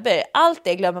knäböj. Allt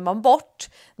det glömmer man bort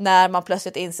när man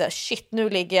plötsligt inser, shit, nu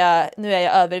är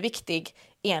jag överviktig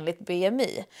enligt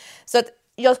BMI. Så att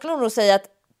jag skulle nog säga att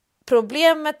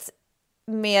problemet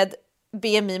med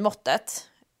BMI-måttet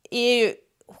är ju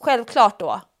självklart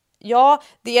då, ja,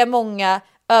 det är många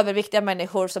överviktiga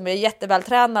människor som är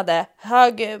jättevältränade,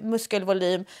 hög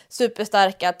muskelvolym,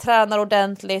 superstarka, tränar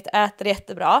ordentligt, äter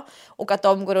jättebra och att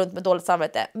de går runt med dåligt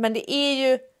samvete. Men det är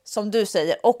ju, som du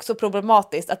säger, också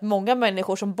problematiskt att många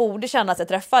människor som borde känna sig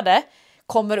träffade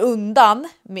kommer undan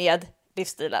med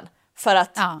livsstilen. För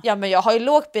att men jag har ju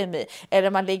lågt BMI, eller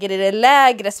man ligger i det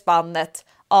lägre spannet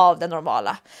av det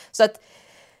normala. Så att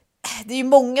det är ju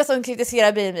många som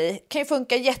kritiserar BMI. Det kan ju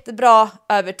funka jättebra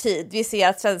över tid. Vi ser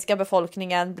att svenska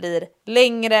befolkningen blir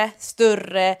längre,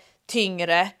 större,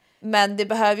 tyngre. Men det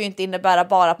behöver ju inte innebära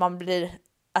bara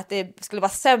att det skulle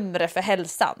vara sämre för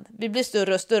hälsan. Vi blir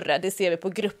större och större, det ser vi på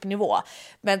gruppnivå.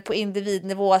 Men på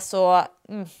individnivå så,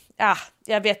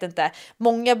 jag vet inte.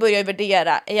 Många börjar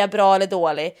värdera, är jag bra eller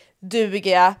dålig?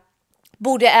 Duger jag?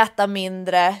 Borde jag äta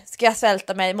mindre? Ska jag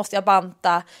svälta mig? Måste jag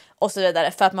banta? Och så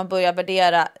vidare, för att man börjar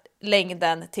värdera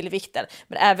längden till vikten.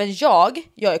 Men även jag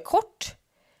är kort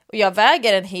och jag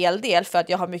väger en hel del för att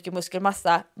jag har mycket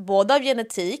muskelmassa, både av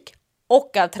genetik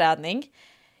och av träning.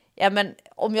 Ja, men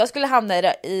om jag skulle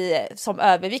hamna som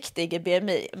överviktig i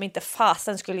BMI, men inte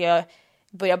fasen skulle jag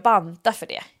börja banta för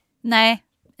det. Nej,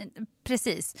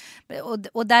 precis.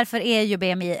 Och därför är ju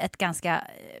BMI ett ganska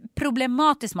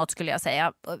problematiskt mått, skulle jag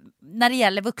säga, när det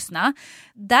gäller vuxna.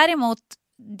 Däremot,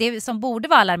 det som borde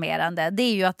vara alarmerande, det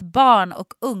är ju att barn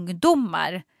och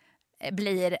ungdomar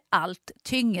blir allt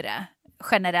tyngre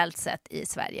generellt sett i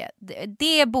Sverige.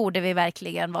 Det borde vi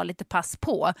verkligen vara lite pass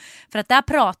på. För att där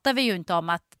pratar vi ju inte om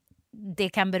att det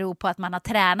kan bero på att man har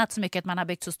tränat så mycket att man har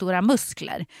byggt så stora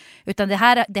muskler. Utan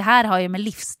det här har ju med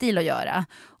livsstil att göra.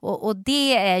 Och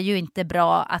det är ju inte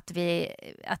bra att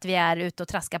vi är ute och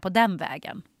traskar på den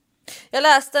vägen. Jag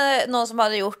läste någon som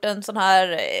hade gjort en sån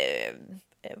här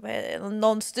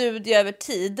någon studie över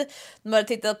tid. De hade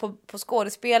tittat på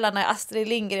skådespelarna i Astrid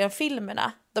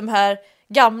Lindgren-filmerna. De här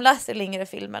gamla Astrid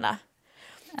Lindgren-filmerna.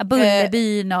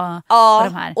 Bullerbyn och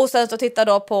de här. Och sen så tittar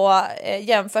då på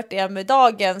jämfört det med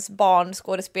dagens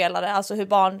barnskådespelare, alltså hur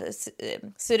barn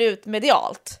ser ut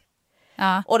medialt.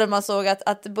 Ja. Och där man såg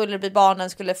att Bullerby-barnen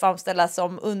skulle framställas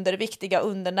som underviktiga,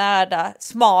 undernärda,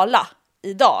 smala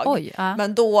idag. Oj, ja.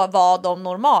 Men då var de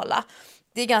normala.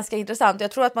 Det är ganska intressant.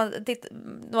 Jag tror att det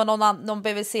var någon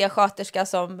BVC-sköterska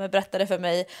som berättade för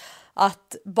mig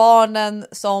att barnen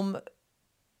som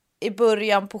i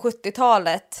början på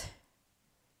 70-talet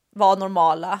var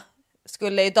normala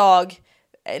skulle idag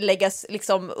läggas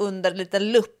liksom under lite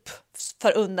lupp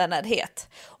för undernärdhet.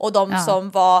 Och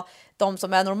de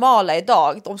som är normala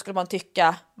idag, de skulle man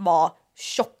tycka var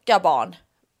tjocka barn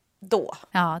då.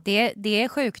 Ja, det är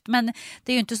sjukt, men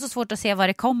det är ju inte så svårt att se var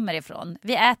det kommer ifrån.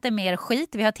 Vi äter mer skit,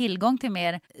 vi har tillgång till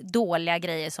mer dåliga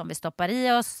grejer som vi stoppar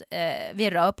i oss. Vi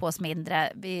rör på oss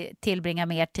mindre, vi tillbringar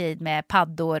mer tid med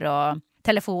paddor och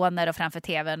telefoner och framför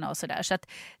tvn och sådär. Så att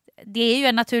det är ju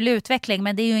en naturlig utveckling,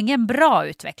 men det är ju ingen bra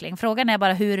utveckling. Frågan är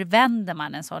bara hur vänder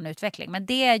man en sån utveckling. Men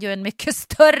det är ju en mycket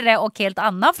större och helt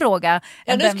annan fråga.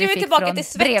 Ja, nu ska vi tillbaka till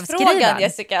svettfrågan,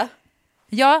 Jessica.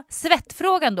 Ja,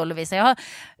 svettfrågan då, Lovisa. Jag har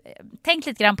tänkt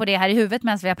lite grann på det här i huvudet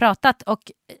medan vi har pratat.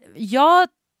 Och jag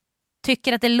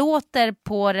tycker att det låter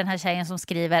på den här tjejen som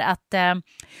skriver att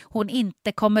hon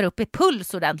inte kommer upp i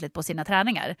puls ordentligt på sina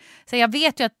träningar. Så jag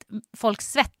vet ju att folk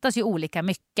svettas ju olika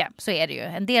mycket, så är det ju.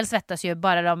 En del svettas ju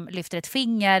bara de lyfter ett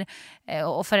finger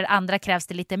och för andra krävs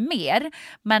det lite mer.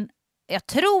 Men jag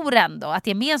tror ändå att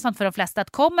det är gemensamt för de flesta att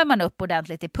kommer man upp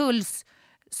ordentligt i puls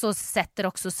så sätter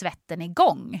också svetten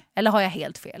igång. Eller har jag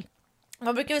helt fel?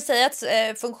 Man brukar väl säga att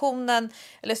funktionen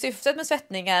eller syftet med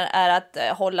svettningar är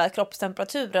att hålla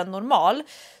kroppstemperaturen normal.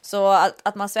 Så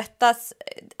att man svettas,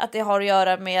 att det har att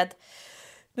göra med,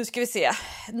 nu ska vi se,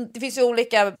 det finns ju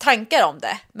olika tankar om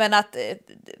det. Men att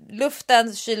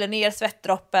luften kyler ner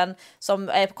svettdroppen som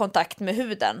är på kontakt med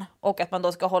huden. Och att man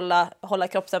då ska hålla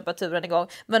kroppstemperaturen igång.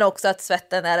 Men också att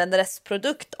svetten är en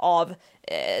restprodukt av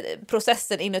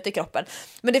processen inuti kroppen.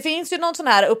 Men det finns ju någon sån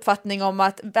här uppfattning om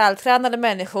att vältränade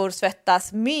människor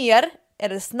svettas mer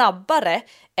eller snabbare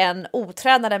än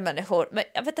otränade människor. Men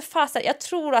jag vet inte fasen, jag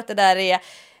tror att det där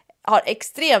har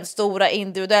extremt stora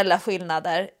individuella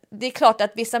skillnader. Det är klart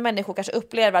att vissa människor kanske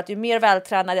upplever att ju mer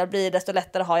vältränad jag blir desto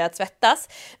lättare har jag att svettas.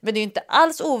 Men det är ju inte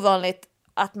alls ovanligt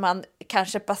att man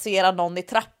kanske passerar någon i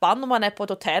trappan om man är på ett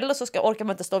hotell och så orkar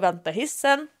man inte stå och vänta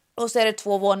hissen. Och så är det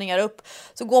 2 våningar upp.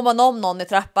 Så går man om någon i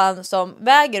trappan som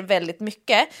väger väldigt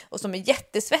mycket och som är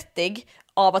jättesvettig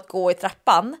av att gå i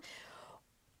trappan.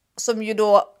 Som ju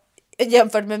då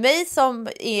jämfört med mig som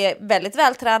är väldigt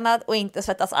vältränad och inte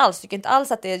svettas alls. Tycker inte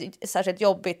alls att det är särskilt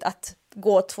jobbigt att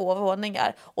gå 2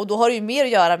 våningar. Och då har det ju mer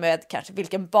att göra med kanske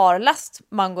vilken barlast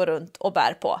man går runt och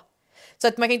bär på. Så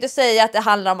att man kan inte säga att det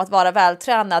handlar om att vara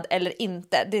vältränad eller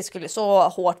inte. Det skulle så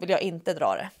hårt vill jag inte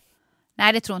dra det.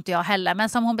 Nej, det tror inte jag heller. Men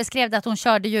som hon beskrev det, att hon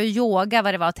körde ju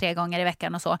yoga 3 gånger i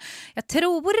veckan och så. Jag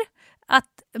tror att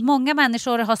många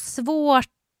människor har svårt,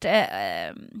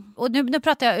 och nu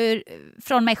pratar jag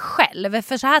från mig själv.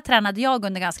 För så här tränade jag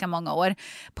under ganska många år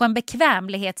på en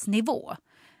bekvämlighetsnivå.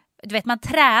 Du vet, man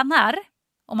tränar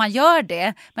och man gör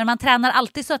det, men man tränar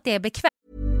alltid så att det är bekvämt.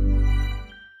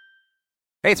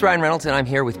 Hey, it's Ryan Reynolds, and I'm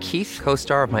here with Keith,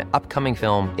 co-star of my upcoming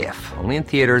film, If, only in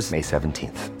theaters May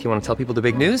 17th. Do you want to tell people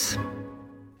the big news?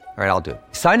 All right, I'll do it.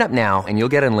 Sign up now and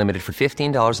you'll get unlimited for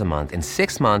 $15 a month and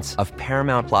 6 months of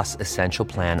Paramount Plus Essential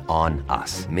Plan on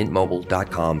us.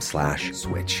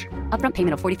 MintMobile.com/switch. Upfront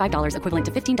payment of $45 equivalent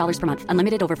to $15 per month.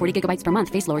 Unlimited over 40 gigabytes per month.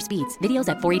 Face lower speeds. Videos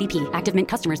at 480p. Active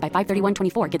Mint customers by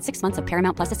 531.24 get 6 months of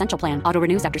Paramount Plus Essential Plan. Auto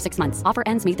renews after 6 months. Offer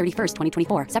ends May 31st,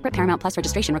 2024. Separate Paramount Plus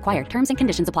registration required. Terms and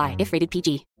conditions apply if rated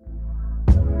PG.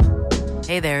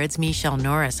 Hey there, it's Michelle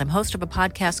Norris. I'm host of a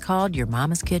podcast called Your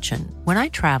Mama's Kitchen. When I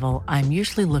travel, I'm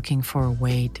usually looking for a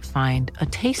way to find a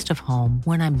taste of home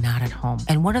when I'm not at home.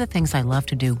 And one of the things I love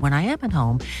to do when I am at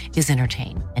home is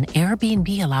entertain. And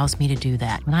Airbnb allows me to do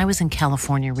that. When I was in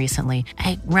California recently,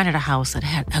 I rented a house that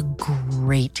had a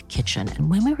great kitchen.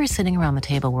 And when we were sitting around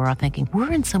the table, we were all thinking,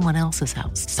 we're in someone else's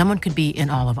house. Someone could be in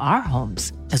all of our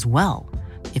homes as well.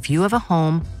 If you have a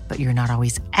home, but you're not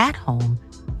always at home,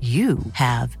 you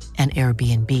have an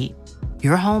Airbnb.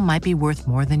 Your home might be worth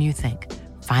more than you think.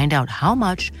 Find out how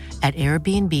much at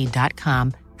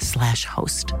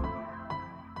airbnb.com/host.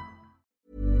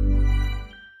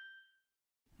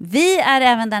 Vi är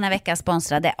även denna vecka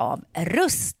sponsrade av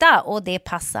Rusta och det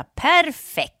passar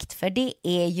perfekt för det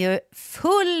är ju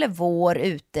full vår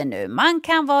ute nu. Man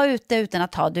kan vara ute utan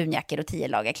att ha dunjackor och 10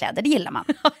 lager kläder, det gillar man.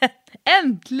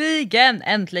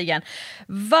 Äntligen.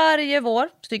 Varje vår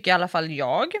tycker i alla fall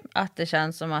jag att det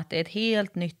känns som att det är ett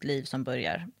helt nytt liv som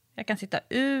börjar. Jag kan sitta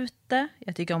ute,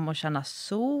 jag tycker om att känna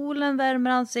solen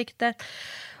värmer ansiktet.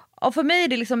 Och för mig är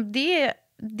det liksom, det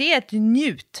är ett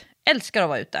njut. Älskar att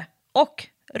vara ute. Och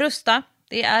Rusta,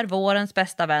 det är vårens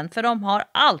bästa vän för de har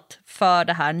allt för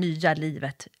det här nya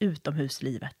livet,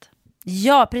 utomhuslivet.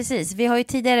 Ja, precis. Vi har ju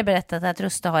tidigare berättat att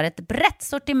Rusta har ett brett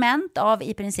sortiment av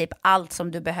i princip allt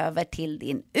som du behöver till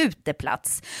din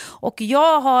uteplats. Och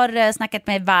jag har snackat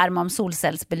mig varm om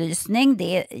solcellsbelysning.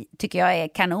 Det tycker jag är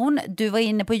kanon. Du var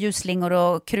inne på ljusslingor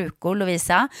och krukor,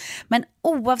 Lovisa. Men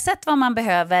oavsett vad man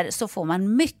behöver så får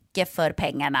man mycket för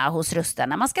pengarna hos Rusta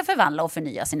när man ska förvandla och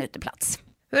förnya sin uteplats.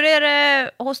 Hur är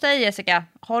det hos dig, Jessica?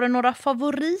 Har du några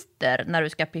favoriter när du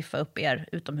ska piffa upp er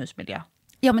utomhusmiljö?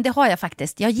 Ja, men det har jag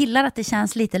faktiskt. Jag gillar att det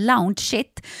känns lite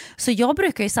lounge-shit. Så jag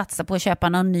brukar ju satsa på att köpa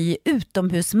någon ny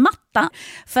utomhusmatta.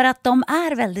 För att de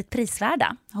är väldigt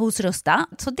prisvärda hos Rusta.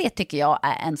 Så det tycker jag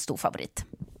är en stor favorit.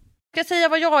 Jag ska säga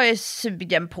vad jag är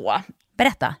sugen på.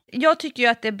 Berätta. Jag tycker ju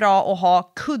att det är bra att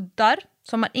ha kuddar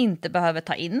som man inte behöver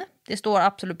ta in. Det står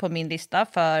absolut på min lista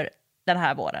för den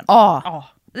här våren. Ja.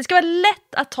 Det ska vara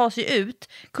lätt att ta sig ut.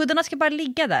 Kuddarna ska bara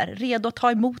ligga där, redo att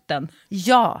ta emot den.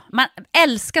 Ja, man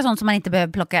älskar sånt som man inte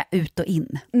behöver plocka ut och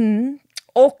in.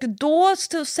 Och då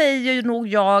så säger ju nog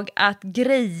jag att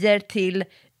grejer till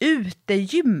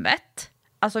utegymmet,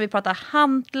 alltså vi pratar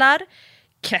hantlar,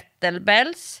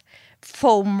 kettlebells,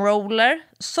 foam roller,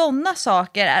 sådana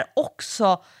saker är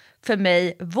också för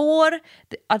mig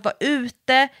att vara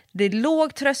ute, det är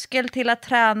låg tröskel till att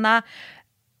träna.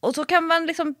 Och så kan man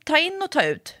liksom ta in och ta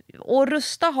ut. Och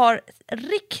Rusta har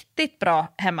riktigt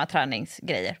bra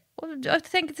hemmaträningsgrejer. Och jag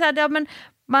tänker så här, ja, men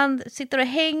man sitter och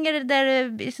hänger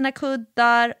där i sina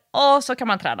kuddar och så kan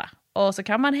man träna. Och så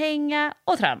kan man hänga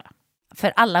och träna.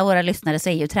 För alla våra lyssnare så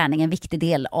är ju träning en viktig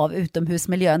del av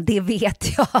utomhusmiljön, det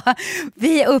vet jag.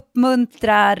 Vi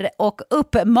uppmuntrar och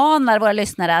uppmanar våra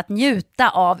lyssnare att njuta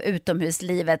av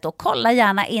utomhuslivet och kolla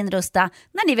gärna in Rusta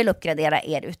när ni vill uppgradera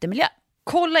er utemiljö.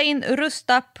 Kolla in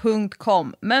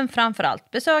rusta.com, men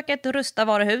framförallt besök ett Rusta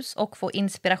varuhus och få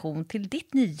inspiration till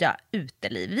ditt nya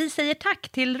uteliv. Vi säger tack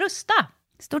till Rusta!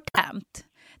 Stort tack!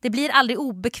 Det blir aldrig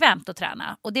obekvämt att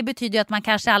träna och det betyder ju att man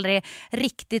kanske aldrig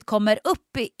riktigt kommer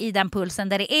upp i den pulsen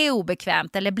där det är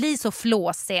obekvämt eller blir så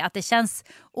flåsig att det känns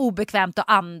obekvämt att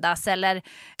andas eller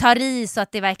tar i så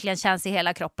att det verkligen känns i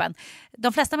hela kroppen.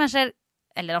 De flesta människor,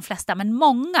 eller de flesta, men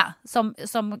många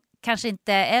som kanske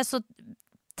inte är så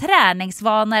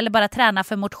träningsvana eller bara träna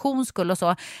för motions skull och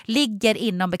så, ligger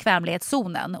inom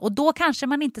bekvämlighetszonen och då kanske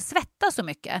man inte svettas så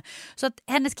mycket. Så att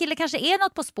hennes kille kanske är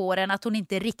något på spåren att hon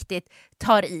inte riktigt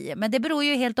tar i, men det beror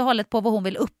ju helt och hållet på vad hon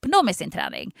vill uppnå med sin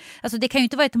träning. Alltså det kan ju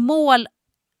inte vara ett mål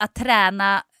att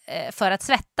träna för att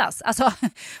svettas. Alltså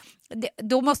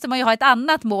då måste man ju ha ett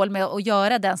annat mål med att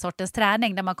göra den sortens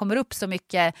träning där man kommer upp så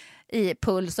mycket i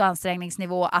puls och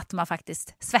ansträngningsnivå att man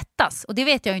faktiskt svettas. Och det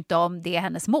vet jag ju inte om det är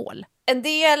hennes mål. En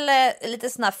del lite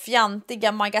såna här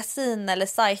fjantiga magasin eller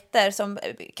sajter som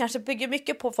kanske bygger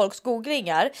mycket på folks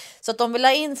googlingar. Så att de vill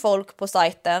ha in folk på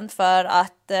sajten för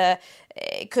att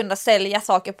kunna sälja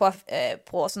saker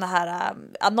på såna här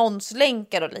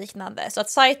annonslänkar och liknande. Så att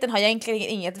sajten har egentligen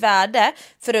inget värde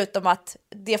förutom att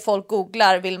det folk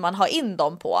googlar vill man ha in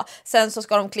dem på. Sen så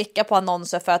ska de klicka på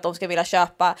annonser för att de ska vilja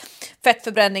köpa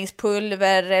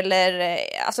fettförbränningspulver eller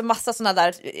alltså massa såna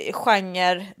där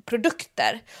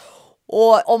genreprodukter.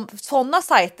 Och om sådana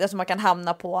sajter som man kan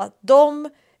hamna på, de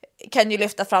kan ju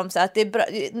lyfta fram så att det är bra,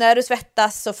 när du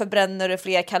svettas så förbränner du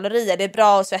fler kalorier. Det är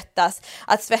bra att svettas.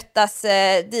 Att svettas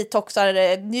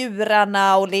detoxar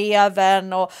njurarna och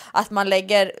levern och att man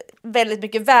lägger väldigt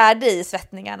mycket värde i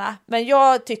svettningarna. Men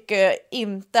jag tycker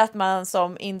inte att man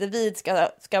som individ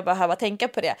ska behöva tänka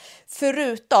på det.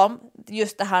 Förutom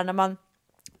just det här när man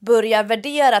börjar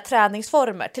värdera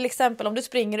träningsformer. Till exempel om du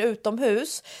springer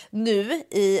utomhus nu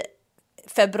i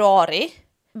februari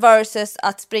versus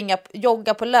att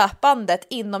jogga på löpbandet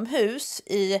inomhus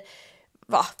i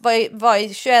vad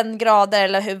är 21 grader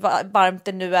eller hur varmt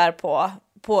det nu är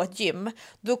på ett gym.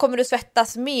 Då kommer du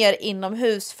svettas mer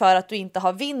inomhus för att du inte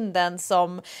har vinden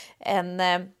som en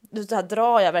nu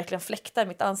drar jag verkligen fläktar i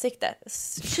mitt ansikte.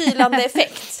 Kylande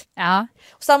effekt. Ja.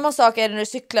 Och samma sak är det när du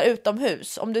cyklar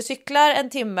utomhus. Om du cyklar en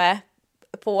timme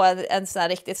på en sån här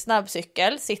riktigt snabb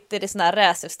cykel, sitter i sån här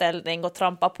racerställning och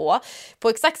trampar på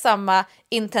exakt samma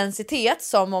intensitet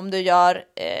som om du gör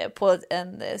på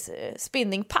en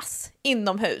spinningpass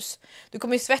inomhus. Du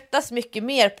kommer ju svettas mycket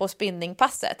mer på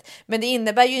spinningpasset, men det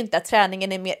innebär ju inte att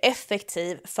träningen är mer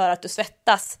effektiv för att du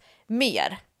svettas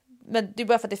mer. Men det är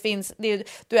bara för att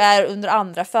du är under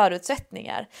andra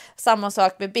förutsättningar. Samma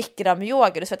sak med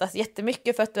Bikram-yoga. Du svettas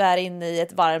jättemycket för att du är inne i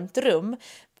ett varmt rum.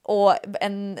 Och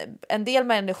en del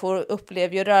människor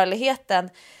upplever ju rörligheten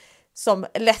som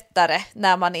lättare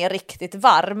när man är riktigt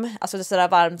varm. Alltså det är sådär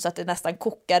varmt så att det nästan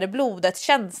kokar i blodet,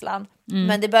 känslan.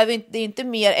 Men det är inte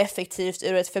mer effektivt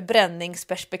ur ett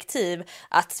förbränningsperspektiv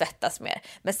att svettas mer.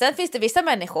 Men sen finns det vissa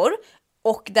människor,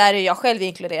 och där är jag själv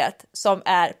inkluderat, som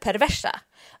är perversa.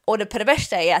 Och det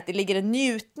perversa är att det ligger en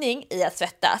njutning i att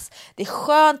svettas. Det är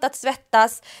skönt att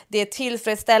svettas, det är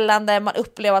tillfredsställande, man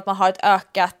upplever att man har ett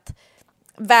ökat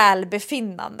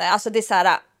välbefinnande. Alltså det är så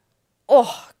här,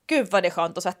 gud vad det är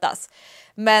skönt att svettas.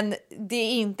 Men det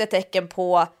är inte ett tecken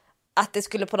på att det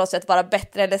skulle på något sätt vara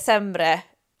bättre eller sämre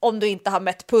om du inte har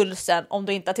mätt pulsen, om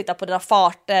du inte har tittat på dina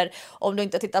farter, om du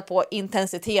inte har tittat på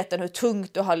intensiteten, hur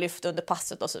tungt du har lyft under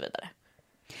passet och så vidare.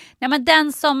 Nej, men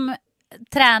den som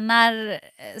tränar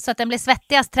så att den blir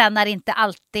svettigast tränar inte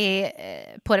alltid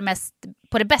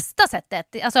på det bästa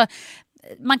sättet. Alltså,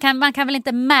 man kan väl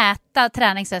inte mäta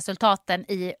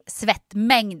träningsresultaten i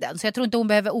svettmängden, så jag tror inte hon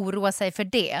behöver oroa sig för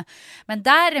det. Men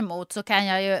däremot så kan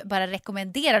jag ju bara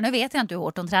rekommendera, nu vet jag inte hur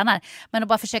hårt hon tränar, men att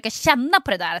bara försöka känna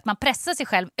på det där, att man pressar sig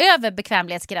själv över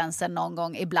bekvämlighetsgränsen någon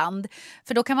gång ibland.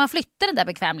 För då kan man flytta den där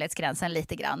bekvämlighetsgränsen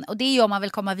lite grann. Och det är ju om man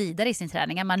vill komma vidare i sin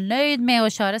träning. Är man nöjd med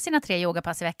att köra sina 3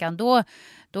 yogapass i veckan, då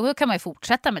kan man ju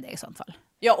fortsätta med det i sånt fall.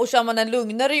 Ja, och kör man en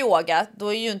lugnare yoga,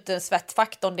 då är ju inte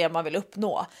svettfaktorn det man vill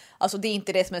uppnå. Alltså det är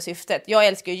inte det som är syftet. Jag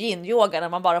älskar ju yin-yoga när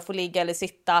man bara får ligga eller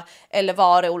sitta eller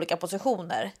vara i olika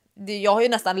positioner. Jag har ju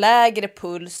nästan lägre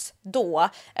puls då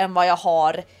än vad jag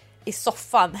har i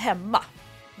soffan hemma.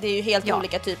 Det är ju helt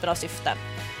olika typer av syften.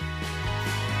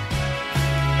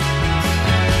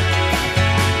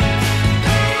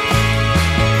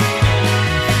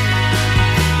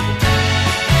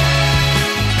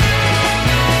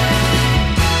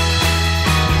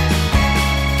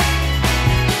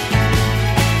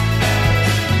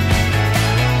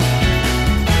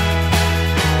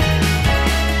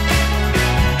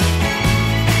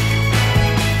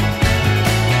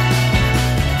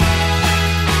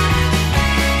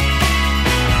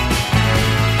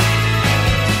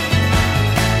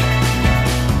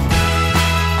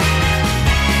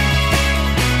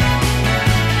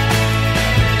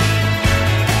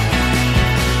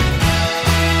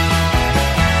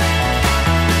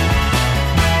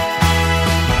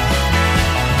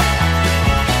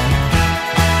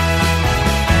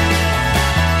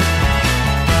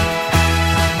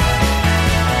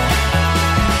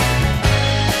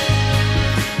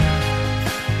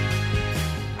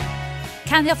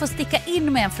 Kan jag få sticka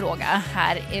in med en fråga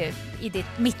här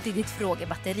mitt i ditt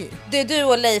frågebatteri? Det är du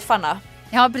och Leifarna.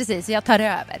 Ja, precis. Jag tar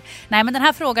över. Nej, men den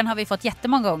här frågan har vi fått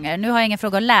jättemånga gånger. Nu har jag ingen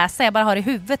fråga att läsa. Jag bara har i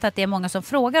huvudet att det är många som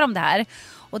frågar om det här.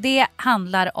 Och det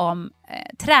handlar om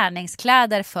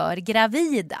träningskläder för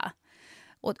gravida.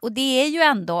 Och det är ju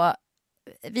ändå...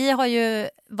 Vi har ju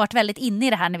varit väldigt inne i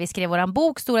det här när vi skrev vår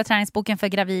bok, Stora träningsboken för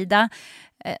gravida.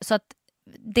 Så att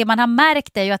det man har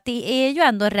märkt är ju att det är ju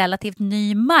ändå relativt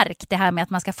ny mark, det här med att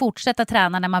man ska fortsätta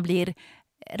träna när man blir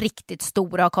riktigt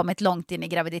stor och har kommit långt in i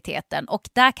graviditeten. Och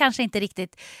där kanske inte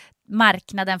riktigt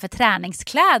marknaden för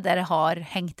träningskläder har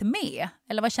hängt med.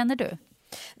 Eller vad känner du?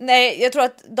 Nej, jag tror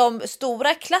att de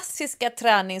stora klassiska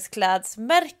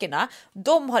träningsklädsmärkena,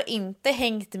 de har inte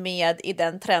hängt med i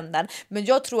den trenden. Men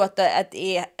jag tror att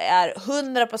det är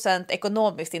 100%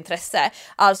 ekonomiskt intresse.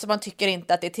 Alltså man tycker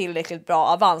inte att det är tillräckligt bra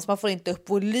avans. Man får inte upp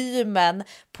volymen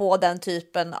på den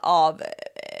typen av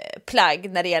plagg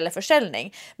när det gäller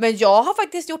försäljning. Men jag har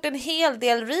faktiskt gjort en hel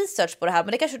del research på det här.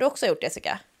 Men det kanske du också har gjort,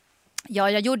 Jessica?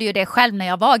 Ja, jag gjorde ju det själv när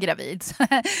jag var gravid.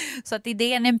 Så att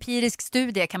det är en empirisk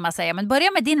studie kan man säga. Men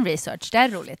börja med din research, det är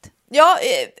roligt. Ja,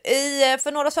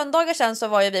 för några söndagar sedan så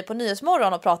var ju vi på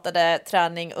Nyhetsmorgon och pratade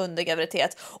träning under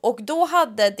graviditet. Och då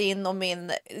hade din och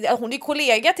min, hon är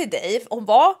kollega till dig, hon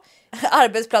var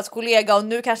arbetsplatskollega och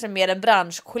nu kanske mer en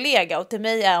branschkollega. Och till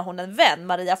mig är hon en vän,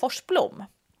 Maria Forsblom.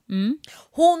 Mm.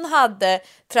 Hon hade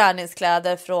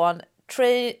träningskläder från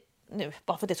nu,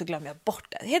 bara för det så glömmer jag bort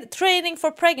det. Det heter Training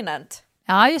for Pregnant.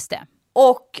 Ja, just det.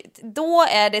 Och då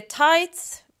är det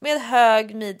tights med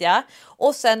hög midja.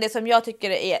 Och sen det som jag tycker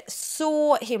är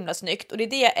så himla snyggt. Och det är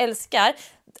det jag älskar.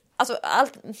 Alltså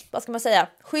allt, vad ska man säga?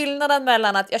 Skillnaden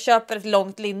mellan att jag köper ett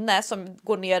långt linne som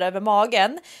går ner över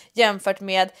magen. Jämfört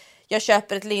med jag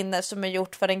köper ett linne som är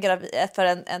gjort för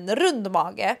en rund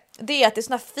mage. Det är att det är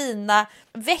såna fina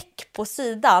veck på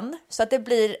sidan. Så att det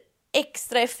blir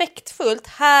extra effektfullt.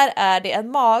 Här är det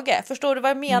en mage. Förstår du vad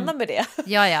jag menar med det?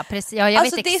 Ja, precis. Ja, jag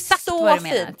alltså, vet det exakt är så vad du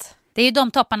menar. Fint. Det är ju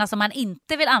de topparna som man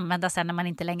inte vill använda sen när man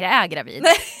inte längre är gravid.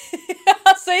 Nej,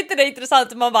 alltså är inte det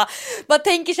intressant? Man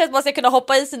tänker sig att man ska kunna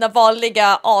hoppa i sina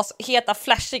vanliga heta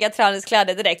flashiga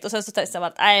träningskläder direkt och sen så tänker man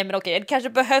att nej men okej, det kanske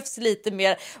behövs lite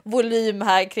mer volym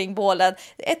här kring bålen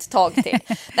ett tag till.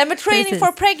 Nej men Training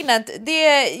for Pregnant,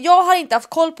 jag har inte haft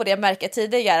koll på det märket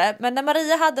tidigare, men när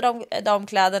Maria hade de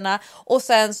kläderna och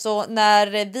sen så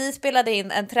när vi spelade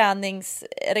in en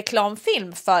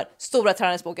träningsreklamfilm för Stora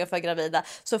träningsboken för gravida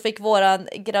så fick våran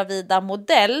gravida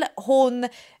modell, hon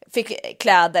fick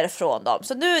kläder från dem.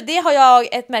 Så nu, det har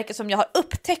jag ett märke som jag har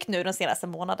upptäckt nu den senaste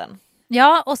månaden.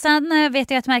 Ja, och sen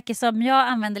vet jag ett märke som jag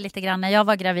använde lite grann när jag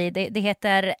var gravid. Det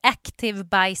heter Active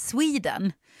by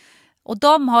Sweden. Och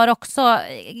de har också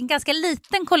en ganska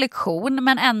liten kollektion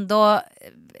men ändå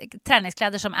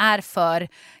träningskläder som är för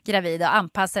gravida och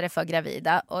anpassade för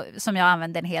gravida och som jag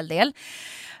använder en hel del.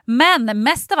 Men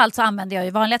mest av allt så använder jag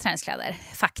ju vanliga träningskläder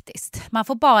faktiskt. Man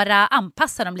får bara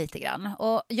anpassa dem lite grann.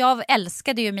 Och jag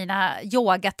älskade ju mina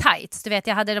yoga tights. Du vet,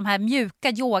 jag hade de här mjuka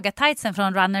yoga tightsen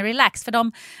från Run and Relax. För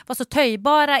de var så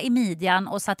töjbara i midjan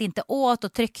och satt inte åt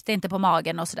och tryckte inte på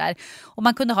magen och sådär. Och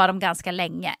man kunde ha dem ganska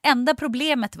länge. Enda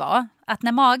problemet var att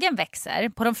när magen växer,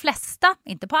 på de flesta,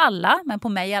 inte på alla, men på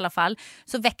mig i alla fall,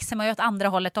 så växer man ju åt andra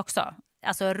hållet också.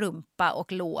 Alltså rumpa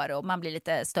och lår och man blir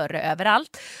lite större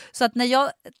överallt. Så att när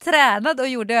jag tränade och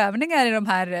gjorde övningar i de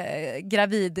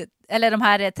här de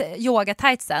här yoga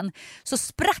tightsen så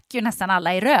sprack ju nästan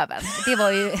alla i röven. Det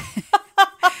var ju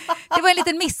det var en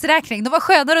liten missräkning. De var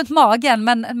sköna runt magen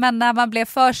men när man blev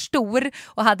för stor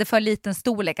och hade för liten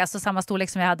storlek, alltså samma storlek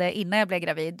som jag hade innan jag blev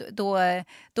gravid,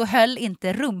 då höll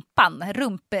inte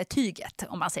rumptyget,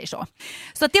 om man säger så.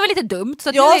 Så att det var lite dumt. Så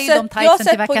att jag har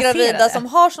sett på gravida som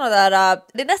har såna där,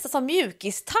 det är nästan som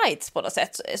mjukis tights på något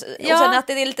sätt. Ja. Och sen att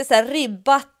det är lite så här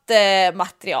ribbat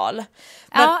material.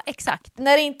 Men ja, exakt.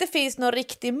 när det inte finns någon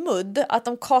riktig mudd, att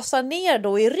de kasar ner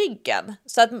då i ryggen.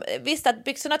 Så att visst att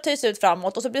byxorna töjs ut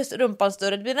framåt och så blir rumpan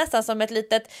större. Det blir nästan som ett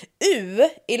litet U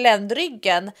i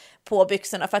ländryggen på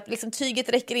byxorna. För att liksom tyget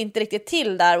räcker inte riktigt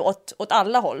till där åt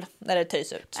alla håll när det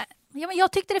töjs ut. Ja, men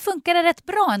jag tyckte det funkade rätt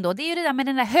bra ändå. Det är ju det där med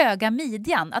den där höga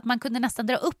midjan. Att man kunde nästan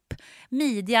dra upp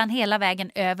midjan hela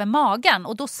vägen över magen.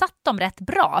 Och då satt de rätt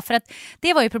bra. För att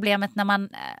det var ju problemet när man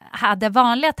hade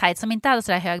vanliga tights som inte hade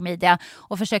så där hög midja.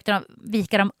 Och försökte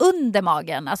vika dem under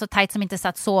magen. Alltså tights som inte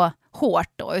satt så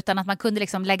hårt då. Utan att man kunde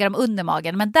liksom lägga dem under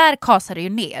magen. Men där kasade det ju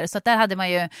ner. Så att där hade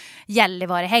man ju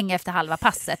Gällivare-häng efter halva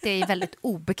passet. Det är ju väldigt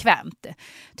obekvämt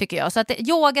tycker jag. Så att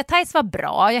yoga tights var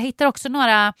bra. Jag hittar också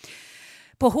några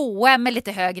på H&M med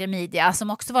lite högre midja som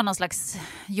också var någon slags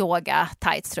yoga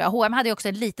tights tror jag. H&M hade ju också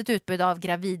ett litet utbud av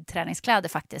gravidträningskläder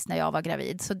faktiskt när jag var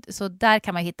gravid. Så där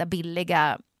kan man hitta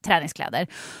billiga träningskläder.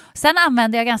 Sen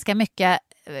använde jag ganska mycket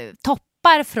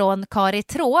toppar från Kari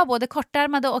Tråd, både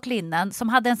kortärmade och linnen, som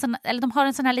hade de har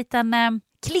en sån här liten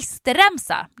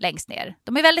klisterremsa längst ner.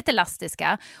 De är väldigt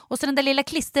elastiska. Och så den där lilla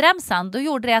klisterremsan, då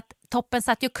gjorde det att toppen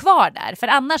satt ju kvar där. För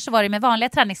annars så var det med vanliga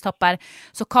träningstoppar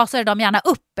så kasade de gärna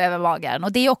upp över magen.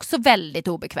 Och det är också väldigt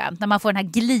obekvämt när man får den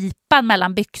här glipan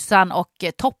mellan byxan och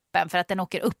toppen för att den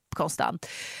åker upp konstant.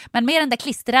 Men med den där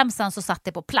klisterremsan så satt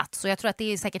det på plats. Och jag tror att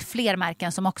det är säkert fler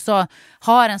märken som också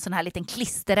har en sån här liten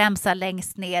klisterremsa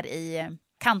längst ner i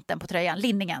kanten på tröjan,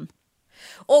 linningen.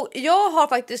 Och jag har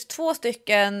faktiskt 2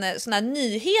 stycken såna här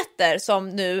nyheter som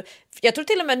nu, jag tror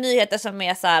till och med nyheter som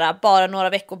är så här bara några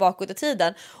veckor bakåt i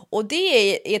tiden. Och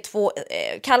det är 2,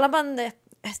 kallar man det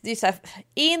är så här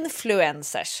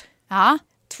influencers. Ja.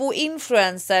 2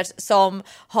 influencers som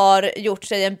har gjort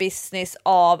sig en business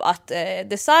av att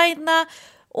designa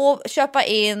och köpa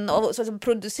in och så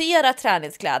producera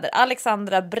träningskläder.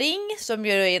 Alexandra Bring som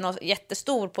ju är något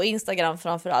jättestor på Instagram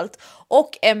framförallt,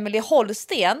 och Emily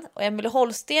Holsten. Och Emily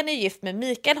Holsten är gift med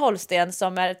Mikael Holsten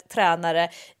som är tränare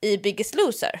i Biggest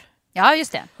Loser. Ja,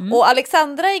 just det. Mm. Och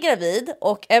Alexandra är gravid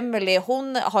och Emily,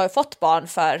 hon har fått barn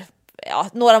för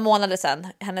några månader sedan.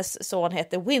 Hennes son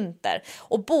heter Winter.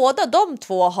 Och båda de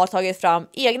 2 har tagit fram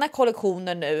egna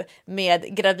kollektioner nu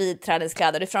med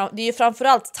gravidträningskläder. Det är ju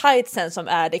framförallt tightsen som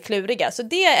är det kluriga. Så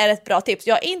det är ett bra tips.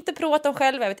 Jag har inte provat dem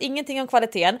själv, jag vet ingenting om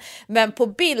kvaliteten. Men på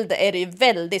bild är det ju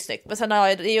väldigt snyggt. Men sen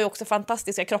är det ju också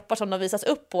fantastiska kroppar som de visas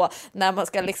upp på när man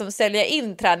ska liksom sälja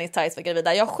in träningstights för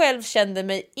gravida. Jag själv kände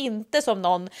mig inte som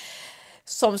någon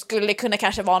som skulle kunna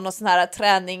kanske vara någon sån här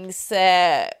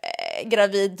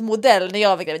träningsgravid modell när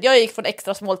jag var gravid. Jag gick från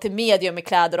extra small till medium i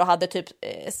kläder och hade typ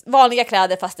vanliga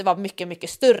kläder fast det var mycket, mycket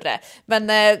större.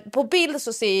 Men på bild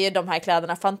så ser de här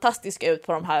kläderna fantastiska ut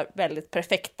på de här väldigt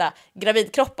perfekta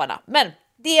gravidkropparna. Men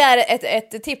det är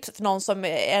ett tips för någon som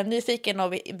är nyfiken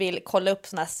och vill kolla upp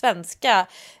såna här svenska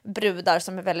brudar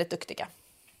som är väldigt duktiga.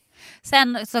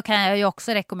 Sen så kan jag ju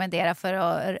också rekommendera, för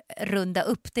att runda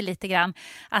upp det lite grann,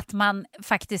 att man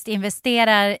faktiskt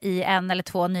investerar i 1 eller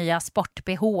 2 nya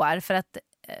sport-BH:ar, för att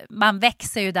man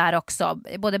växer ju där också.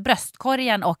 Både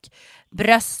bröstkorgen och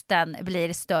brösten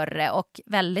blir större och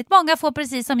väldigt många får,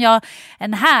 precis som jag,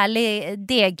 en härlig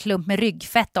degklump med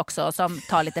ryggfett också som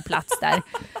tar lite plats där.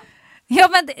 Ja,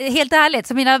 men helt ärligt,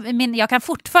 så jag kan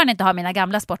fortfarande inte ha mina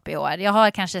gamla sport-BH:ar. Jag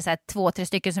har kanske 2-3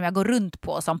 stycken som jag går runt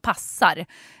på som passar.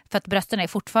 För att brösten är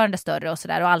fortfarande större och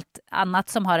sådär. Och allt annat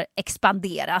som har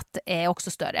expanderat är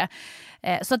också större.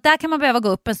 Så där kan man behöva gå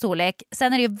upp en storlek.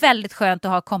 Sen är det ju väldigt skönt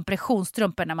att ha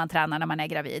kompressionsstrumpor när man tränar när man är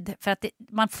gravid. För att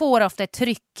man får ofta ett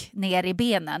tryck ner i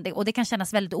benen. Och det kan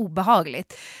kännas väldigt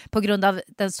obehagligt. På grund av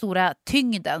den stora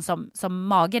tyngden som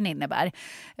magen innebär.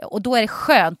 Och då är det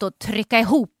skönt att trycka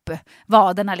ihop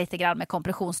vaderna lite grann med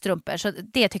kompressionsstrumpor. Så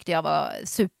det tyckte jag var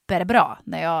superbra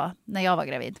när jag var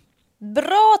gravid.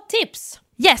 Bra tips!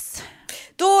 Yes!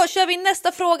 Då kör vi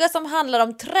nästa fråga som handlar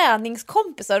om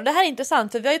träningskompisar. Och det här är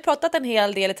intressant för vi har ju pratat en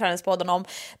hel del i träningspodden om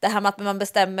det här med att man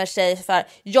bestämmer sig för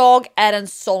jag är en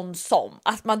sån som.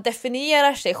 Att man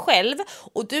definierar sig själv.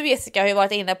 Och du Jessica har ju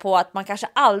varit inne på att man kanske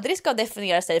aldrig ska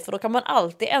definiera sig för då kan man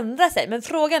alltid ändra sig. Men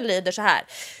frågan lyder så här.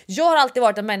 Jag har alltid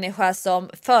varit en människa som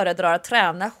föredrar att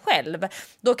träna själv.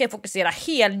 Då kan jag fokusera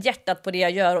helhjärtat på det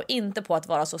jag gör och inte på att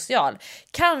vara social.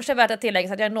 Kanske värt att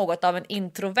tillägga att jag är något av en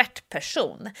introvert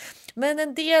person. Men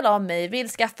en del av mig vill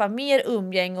skaffa mer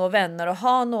umgänge och vänner och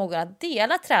ha någon att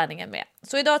dela träningen med.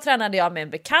 Så idag tränade jag med en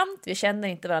bekant. Vi känner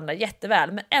inte varandra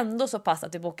jätteväl men ändå så pass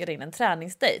att vi bokar in en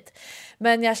träningsdate.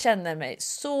 Men jag känner mig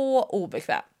så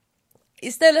obekväm.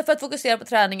 Istället för att fokusera på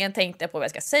träningen tänkte jag på vad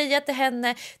jag ska säga till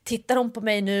henne. Tittar hon på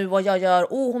mig nu vad jag gör?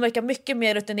 Hon verkar mycket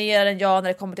mer rutinerad än jag när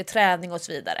det kommer till träning och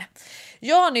så vidare.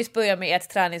 Jag har nyss börjat med ett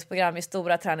träningsprogram i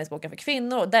stora träningsboken för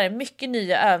kvinnor och där är mycket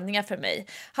nya övningar för mig.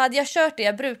 Hade jag kört det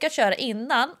jag brukar köra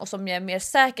innan och som jag är mer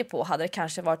säker på hade det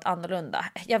kanske varit annorlunda.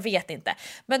 Jag vet inte.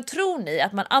 Men tror ni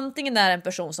att man antingen är en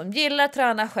person som gillar att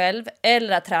träna själv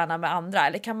eller att träna med andra?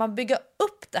 Eller kan man bygga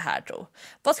upp det här tro?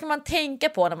 Vad ska man tänka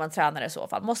på när man tränar i så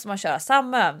fall? Måste man köra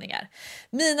samma övningar?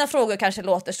 Mina frågor kanske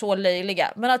låter så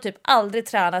löjliga men har typ aldrig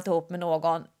tränat ihop med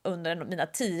någon under mina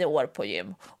 10 år på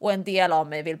gym och en del av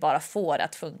mig vill bara få det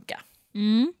att funka.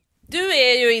 Du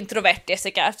är ju introvert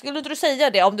Jessica, skulle inte du säga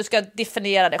det om du ska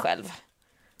definiera dig själv?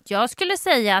 Jag skulle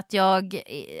säga att jag,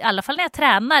 i alla fall när jag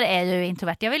tränar är jag ju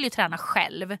introvert. Jag vill ju träna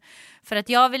själv. För att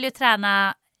jag vill ju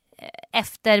träna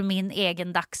efter min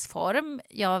egen dagsform.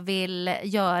 Jag vill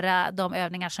göra de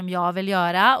övningar som jag vill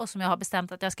göra och som jag har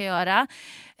bestämt att jag ska göra.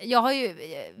 Jag har ju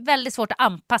väldigt svårt att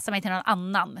anpassa mig till någon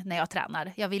annan när jag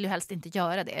tränar. Jag vill ju helst inte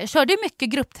göra det. Jag körde mycket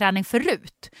gruppträning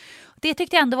förut. Det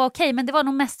tyckte jag ändå var okej, men det var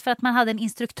nog mest för att man hade en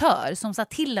instruktör som sa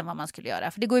till en vad man skulle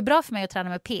göra. För det går ju bra för mig att träna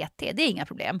med PT, det är inga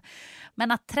problem.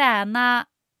 Men att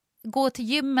gå till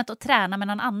gymmet och träna med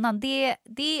någon annan,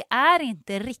 det är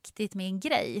inte riktigt min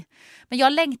grej. Men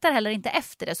jag längtar heller inte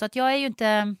efter det, så att jag är ju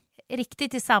inte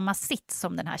riktigt i samma sitt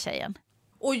som den här tjejen.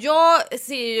 Och jag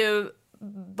ser ju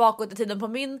bakåt i tiden på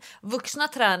min vuxna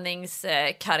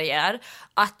träningskarriär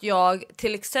att jag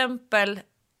till exempel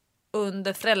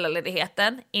under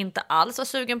föräldraledigheten inte alls var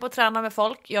sugen på att träna med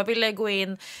folk. Jag ville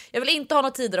inte ha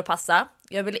några tider att passa.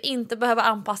 Jag ville inte behöva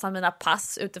anpassa mina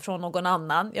pass utifrån någon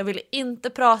annan. Jag ville inte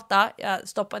prata. Jag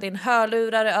stoppade in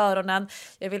hörlurar i öronen.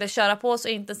 Jag ville köra på så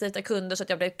intensivt jag kunde så att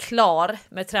jag blev klar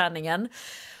med träningen.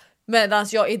 Medan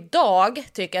jag idag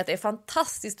tycker att det är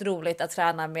fantastiskt roligt att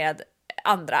träna med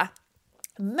andra.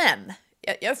 Men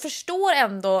jag förstår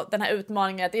ändå den här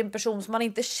utmaningen att det är en person som man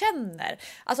inte känner.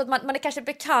 Alltså att man är kanske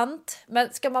bekant,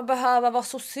 men ska man behöva vara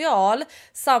social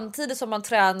samtidigt som man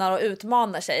tränar och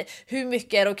utmanar sig? Hur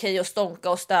mycket är det okej att stånka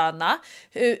och stöna?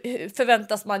 Hur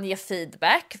förväntas man ge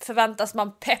feedback? Förväntas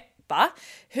man peppa?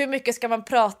 Hur mycket ska man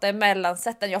prata i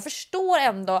mellansätten? Jag förstår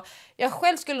ändå, jag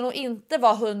själv skulle nog inte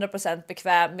vara 100%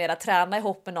 bekväm med att träna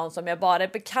ihop med någon som jag bara är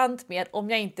bekant med om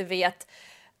jag inte vet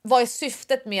vad är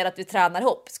syftet med att vi tränar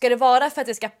ihop? Ska det vara för att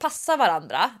vi ska passa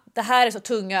varandra? Det här är så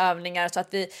tunga övningar så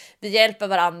att vi hjälper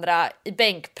varandra i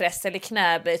bänkpress eller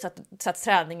knäböj så att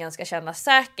träningen ska kännas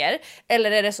säker.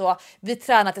 Eller är det så vi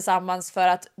tränar tillsammans för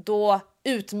att då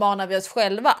utmanar vi oss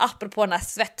själva, apropå den här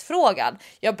svettfrågan.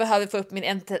 Jag behöver få upp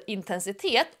min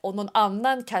intensitet och någon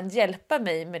annan kan hjälpa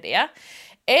mig med det.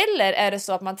 Eller är det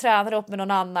så att man tränar upp med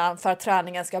någon annan för att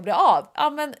träningen ska bli av? Ja,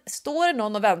 men står det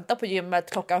någon och väntar på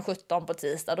gymmet klockan 17 på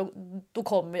tisdag, då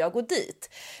kommer jag gå dit.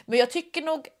 Men jag tycker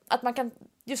nog att man kan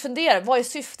ju fundera, vad är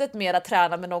syftet med att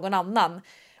träna med någon annan?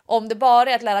 Om det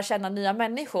bara är att lära känna nya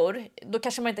människor, då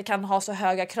kanske man inte kan ha så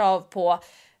höga krav på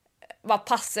vad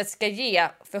passet ska ge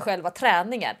för själva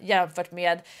träningen jämfört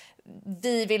med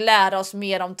vi vill lära oss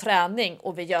mer om träning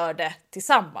och vi gör det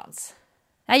tillsammans.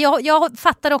 Jag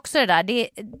fattar också det där.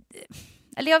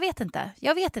 Eller jag vet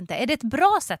inte. Är det ett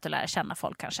bra sätt att lära känna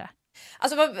folk kanske?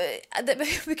 Alltså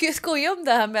vi brukar ju skoja om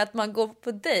det här med att man går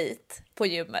på dejt på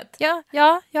gymmet.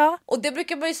 Ja. Och det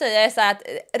brukar man ju säga är så här att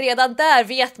redan där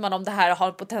vet man om det här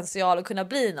har potential att kunna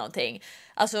bli någonting.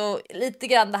 Alltså lite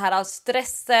grann det här av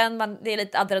stressen, det är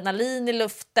lite adrenalin i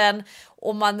luften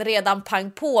och man redan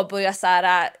pang på börjar så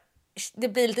här det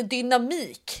blir lite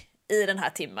dynamik i den här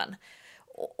timmen.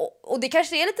 Och det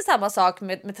kanske är lite samma sak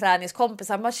med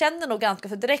träningskompisar. Man känner nog ganska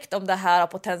för direkt om det här har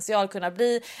potential kunna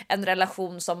bli en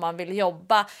relation som man vill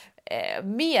jobba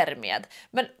mer med.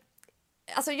 Men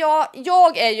alltså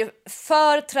jag är ju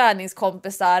för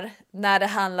träningskompisar när det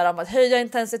handlar om att höja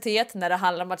intensitet, när det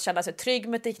handlar om att känna sig trygg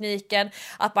med tekniken,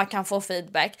 att man kan få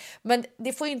feedback. Men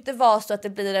det får inte vara så att det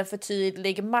blir en för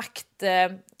tydlig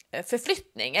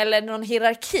maktförflyttning eller någon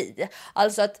hierarki.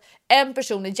 Alltså att en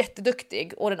person är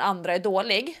jätteduktig och den andra är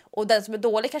dålig. Och den som är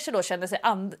dålig kanske då känner sig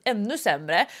ännu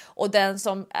sämre. Och den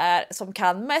som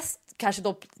kan mest kanske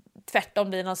då tvärtom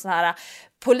blir någon sån här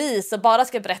polis och bara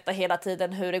ska berätta hela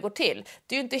tiden hur det går till.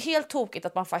 Det är ju inte helt tokigt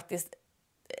att man faktiskt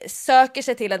söker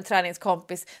sig till en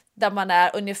träningskompis där man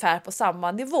är ungefär på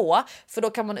samma nivå, för då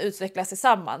kan man utvecklas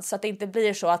tillsammans så att det inte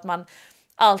blir så att man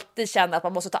alltid känner att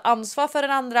man måste ta ansvar för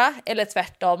den andra eller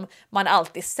tvärtom, man är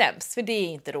alltid sämst, för det är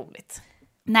inte roligt.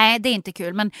 Nej, det är inte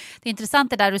kul, men det är intressant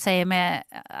det där du säger med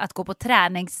att gå på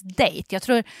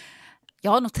träningsdate.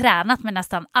 Jag har nog tränat med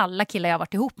nästan alla killar jag har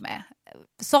varit ihop med.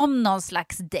 Som någon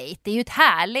slags date. Det är ju ett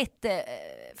härligt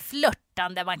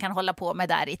flörtande man kan hålla på med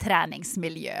där i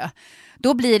träningsmiljö.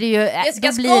 Då blir det ju...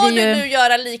 Ska du nu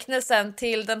göra liknelsen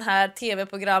till den här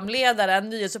tv-programledaren,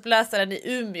 nyhetsuppläsaren i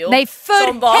Umeå? Nej,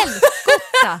 för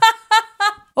helskotta!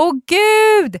 Åh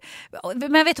gud!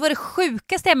 Men vet du vad det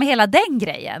sjukaste är med hela den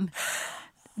grejen?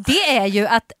 Det är ju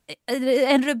att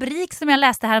en rubrik som jag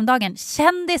läste häromdagen: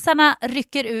 kändisarna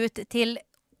rycker ut till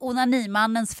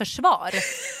onanimannens försvar.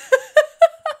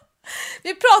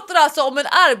 Vi pratar alltså om en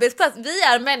arbetsplats. Vi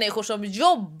är människor som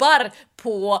jobbar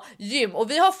på gym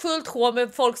och vi har fullt sjå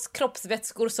med folks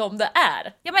kroppsvätskor som det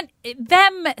är. Ja, men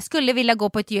vem skulle vilja gå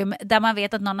på ett gym där man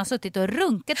vet att någon har suttit och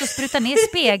runkat och sprutat ner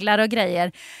speglar och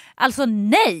grejer? Alltså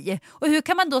nej! Och hur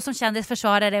kan man då som kändis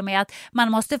försvara det med att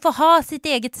man måste få ha sitt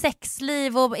eget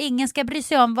sexliv och ingen ska bry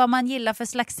sig om vad man gillar för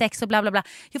slags sex och bla bla bla.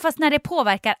 Jo, fast när det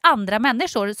påverkar andra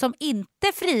människor som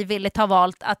inte frivilligt har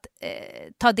valt att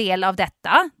ta del av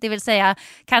detta, det vill säga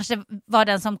kanske var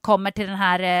den som kommer till den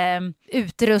här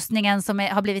utrustningen som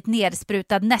har blivit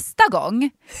nedsprutad nästa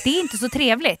gång. Det är inte så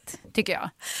trevligt, tycker jag.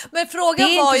 Men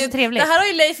frågan var ju, det här har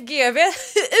ju Leif GW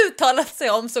uttalat sig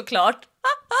om såklart.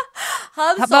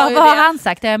 Vad har han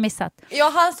sagt? Det har jag missat.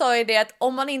 Ja, han sa ju det att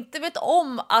om man inte vet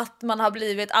om att man har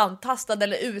blivit antastad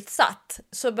eller utsatt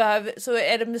så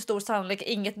är det med stor sannolikhet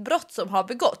inget brott som har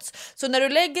begåtts. Så när du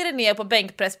lägger dig ner på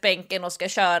bänkpressbänken och ska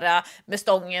köra med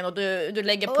stången och du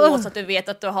lägger på så att du vet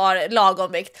att du har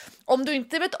lagom vikt. Om du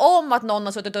inte vet om att någon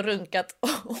har suttit och runkat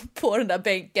på den där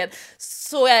bänken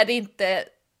så är det inte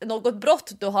något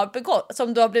brott du har begått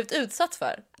som du har blivit utsatt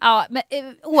för. Ja, men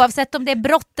oavsett om det är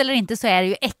brott eller inte så är det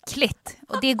ju äckligt.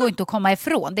 Och det går inte att komma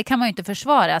ifrån. Det kan man ju inte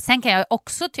försvara. Sen kan jag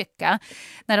också tycka,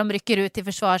 när de rycker ut till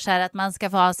försvar så här, att man ska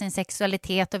få ha sin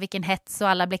sexualitet och vilken hets och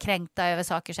alla blir kränkta över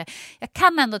saker. Så jag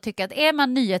kan ändå tycka att är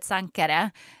man nyhetsankare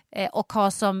och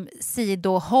har som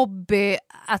sidohobby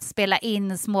att spela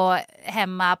in små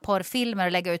hemmaporrfilmer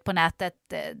och lägga ut på nätet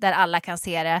där alla kan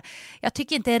se det. Jag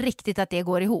tycker inte riktigt att det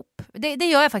går ihop. Det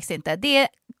gör jag faktiskt inte. Det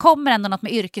kommer ändå något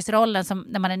med yrkesrollen som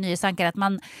när man är nyhetsankare,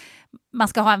 att man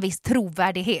ska ha en viss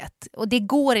trovärdighet. Och det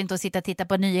går inte att sitta och titta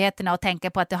på nyheterna och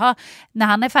tänka på att när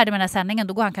han är färdig med den här sändningen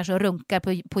då går han kanske och runkar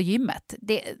på gymmet.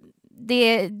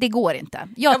 Det går inte.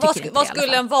 Vad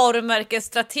skulle en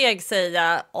varumärkesstrateg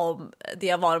säga om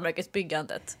det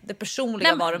varumärkesbyggandet? Det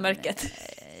personliga varumärket?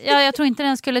 Ja, jag tror inte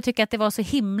den skulle tycka att det var så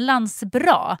himlans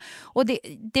bra. Och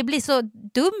det blir så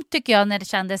dumt tycker jag när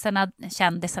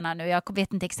kändisarna nu, jag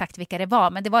vet inte exakt vilka det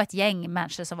var, men det var ett gäng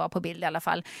människor som var på bild i alla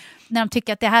fall. När de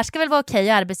tycker att det här ska väl vara okej,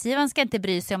 arbetsgivaren ska inte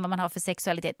bry sig om vad man har för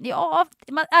sexualitet. Ja,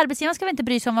 arbetsgivaren ska väl inte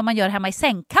bry sig om vad man gör hemma i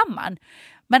sängkammaren.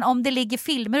 Men om det ligger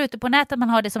filmer ute på nätet, man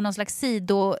har det som någon slags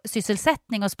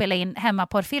sidosysselsättning och spela in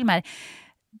hemmaporrfilmer,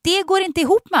 det går inte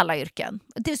ihop med alla yrken.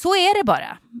 Så är det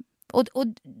bara. Och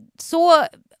så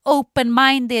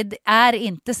open-minded är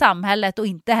inte samhället och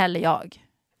inte heller jag.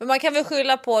 Men man kan väl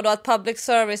skylla på då att public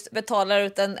service betalar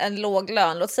ut en låg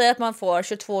lön. Låt säga att man får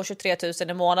 22-23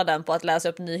 000 i månaden på att läsa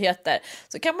upp nyheter.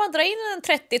 Så kan man dra in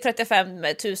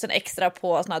 30-35 000 extra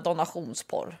på sån här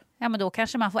donationsporr. Ja, men då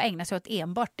kanske man får ägna sig åt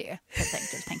enbart det, helt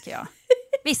enkelt, tänker jag.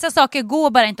 Vissa saker går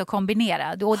bara inte att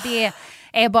kombinera och det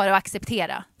är bara att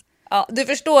acceptera. Ja, du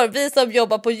förstår, vi som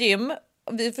jobbar på gym,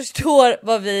 vi förstår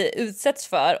vad vi utsätts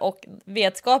för och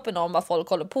vetskapen om vad folk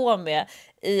håller på med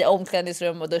i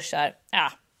omklädningsrum och duschar.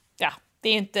 Ja, det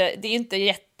är inte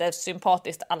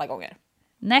jättesympatiskt alla gånger.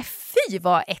 Nej, fy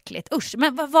vad äckligt. Usch.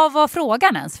 Men vad var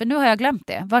frågan ens? För nu har jag glömt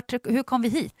det. Hur kom vi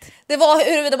hit? Det var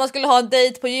huruvida man skulle ha en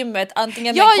dejt på gymmet,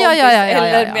 antingen med en kompis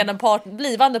eller med en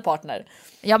blivande partner.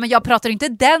 Ja, men jag pratar inte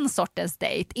den sortens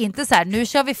dejt. Inte så här, nu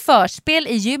kör vi förspel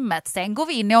i gymmet, sen går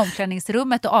vi in i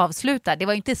omklädningsrummet och avslutar. Det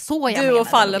var inte så jag menade. Du och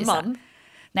Falleman.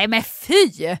 Nej, men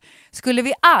fy! Skulle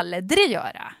vi aldrig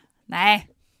göra. Nej,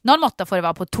 någon måtta får det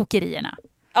vara på tokerierna.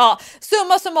 Ja,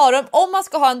 summa summarum, om man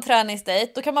ska ha en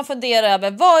träningsdejt då kan man fundera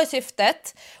över vad är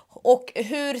syftet och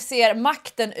hur ser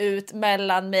makten ut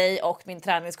mellan mig och min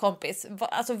träningskompis.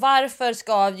 Alltså varför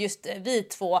ska just vi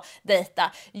två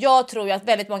dejta? Jag tror ju att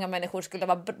väldigt många människor skulle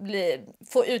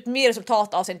få ut mer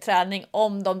resultat av sin träning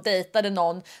om de dejtade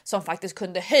någon som faktiskt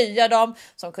kunde höja dem,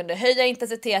 som kunde höja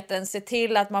intensiteten, se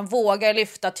till att man vågar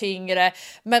lyfta tyngre.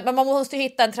 Men man måste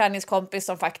hitta en träningskompis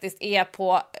som faktiskt är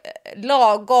på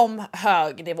lagom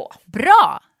hög nivå.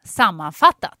 Bra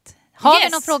sammanfattat. Har Yes. vi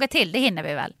någon fråga till? Det hinner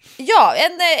vi väl? Ja,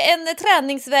 en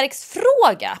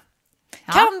träningsverksfråga.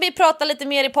 Ja. Kan vi prata lite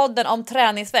mer i podden om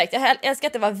träningsverk? Jag älskar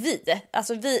att det var vi.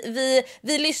 Alltså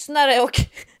vi lyssnare och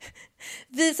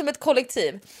vi som ett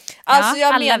kollektiv. Alltså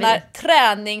jag menar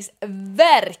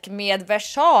träningsverk med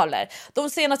versaler. De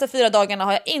senaste 4 dagarna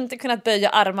har jag inte kunnat böja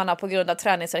armarna på grund av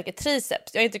träningsverk i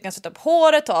triceps. Jag har inte kunnat sätta upp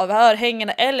håret, ta av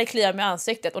hörhängena eller klia mig i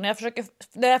ansiktet. Och när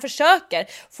jag försöker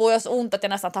får jag så ont att jag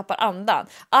nästan tappar andan.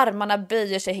 Armarna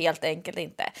böjer sig helt enkelt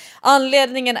inte.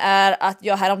 Anledningen är att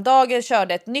jag häromdagen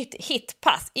körde ett nytt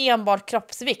hitpass. Enbart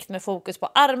kroppsvikt med fokus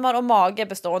på armar och mage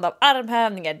bestående av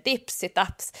armhävningar, dips,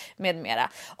 sit-ups med mera.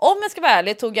 Om jag ska vara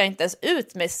ärlig tog jag inte ens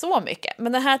ut mig så mycket.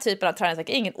 Men den här typen av träningsverk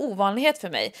är ingen ovanlighet för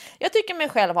mig. Jag tycker mig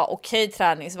själv ha okej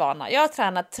träningsvana. Jag har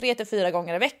tränat 3-4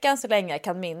 gånger i veckan så länge jag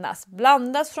kan minnas.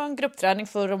 Blandas från gruppträning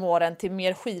förr om åren till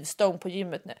mer skivstång på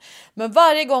gymmet nu. Men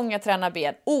varje gång jag tränar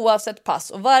ben, oavsett pass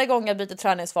och varje gång jag byter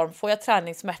träningsform får jag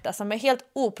träningssmärta som är helt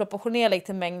oproportionerlig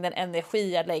till mängden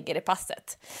energi jag lägger i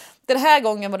passet. Den här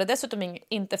gången var det dessutom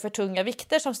inte för tunga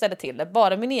vikter som ställde till det,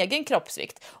 bara min egen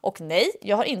kroppsvikt. Och nej,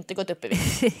 jag har inte gått upp i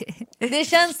vikt. Det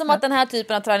känns som att den här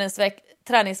typen av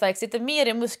träningsverk sitter mer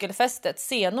i muskelfästet,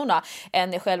 senorna,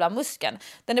 än i själva muskeln.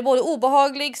 Den är både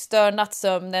obehaglig, stör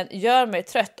nattsömnen, gör mig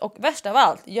trött och värst av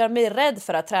allt, gör mig rädd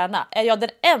för att träna. Är jag den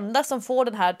enda som får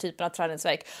den här typen av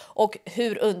träningsverk? Och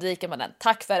hur undviker man den?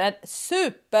 Tack för en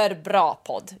superbra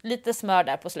podd. Lite smör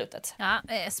där på slutet. Ja,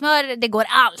 smör, det går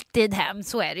alltid hem,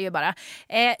 så är det ju bara.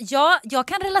 Jag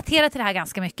kan relatera till det här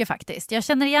ganska mycket faktiskt. Jag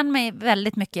känner igen mig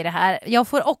väldigt mycket i det här. Jag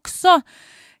får också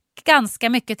ganska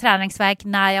mycket träningsverk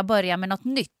när jag börjar med något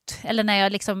nytt. Eller när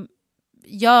jag liksom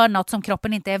gör något som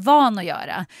kroppen inte är van att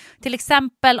göra. Till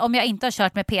exempel om jag inte har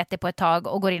kört med PT på ett tag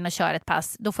och går in och kör ett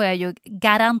pass, då får jag ju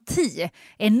garanti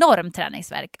enorm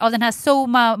träningsverk. Av den här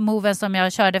Soma-moven som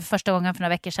jag körde för första gången för några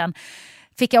veckor sedan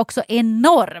fick jag också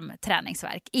enorm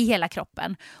träningsverk i hela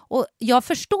kroppen. Och jag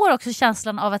förstår också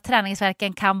känslan av att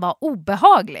träningsverken kan vara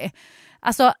obehaglig.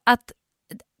 Alltså att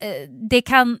det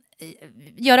kan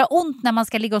göra ont när man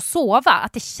ska ligga och sova.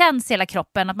 Att det känns i hela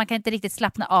kroppen. Att man kan inte riktigt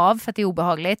slappna av för att det är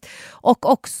obehagligt. Och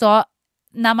också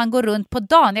när man går runt på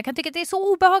dagen. Jag kan tycka att det är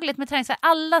så obehagligt med träningsverk.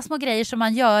 Alla små grejer som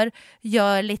man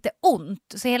gör lite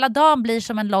ont. Så hela dagen blir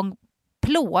som en lång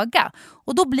plåga.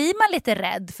 Och då blir man lite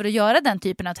rädd för att göra den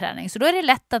typen av träning. Så då är det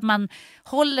lätt att man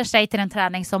håller sig till en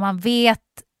träning som man vet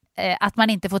att man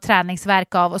inte får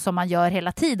träningsverk av och som man gör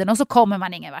hela tiden. Och så kommer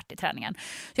man ingen vart i träningen.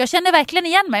 Så jag känner verkligen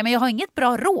igen mig, men jag har inget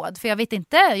bra råd. För jag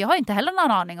har inte heller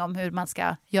någon aning om hur man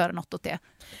ska göra något åt det.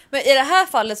 Men i det här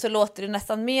fallet så låter det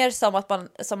nästan mer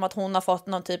som att hon har fått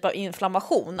någon typ av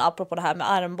inflammation. Apropå det här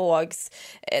med armbågs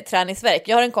träningsverk.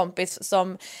 Jag har en kompis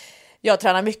som jag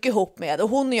tränar mycket ihop med och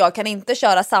hon och jag kan inte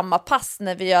köra samma pass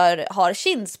när vi har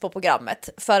chins på programmet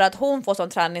för att hon får sån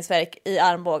träningsverk i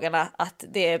armbågarna att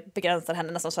det begränsar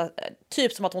henne nästan så,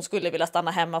 typ som att hon skulle vilja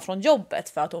stanna hemma från jobbet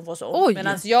för att hon får så ont,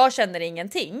 medan jag känner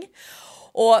ingenting.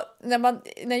 Och när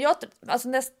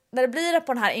det blir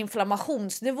på den här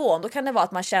inflammationsnivån, då kan det vara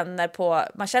att man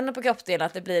känner på kroppsdelen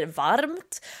att det blir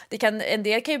varmt. En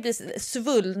del kan ju bli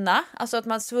svullna, alltså att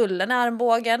man svullen i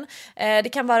armbågen.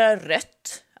 Det kan vara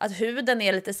rött. Att huden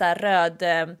är lite så här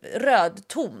röd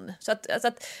ton. Så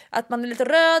att man är lite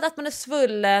röd, att man är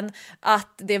svullen,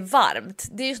 att det är varmt.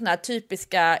 Det är ju såna här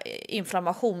typiska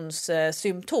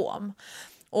inflammationssymptom.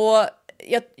 Och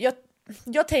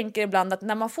jag tänker ibland att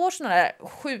när man får såna här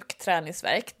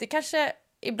sjukträningsverk, det kanske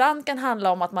ibland kan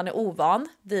handla om att man är ovan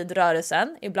vid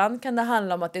rörelsen. Ibland kan det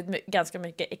handla om att det är ganska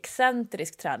mycket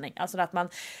excentrisk träning. Alltså att man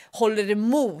håller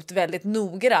emot väldigt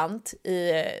noggrant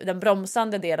i den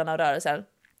bromsande delen av rörelsen.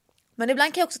 Men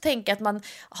ibland kan jag också tänka att man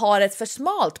har ett för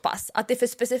smalt pass, att det är för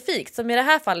specifikt. Som i det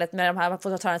här fallet med de här, man får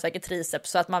ta träningsvärk i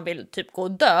triceps så att man vill typ gå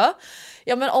och dö.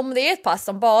 Ja, men om det är ett pass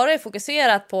som bara är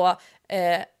fokuserat på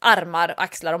armar,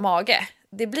 axlar och mage.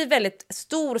 Det blir väldigt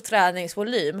stor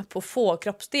träningsvolym på få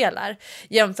kroppsdelar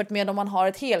jämfört med om man har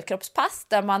ett helkroppspass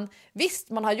där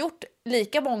man har gjort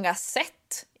lika många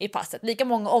set i passet, lika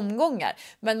många omgångar,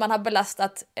 men man har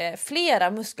belastat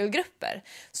flera muskelgrupper.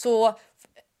 Så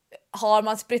har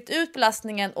man spritt ut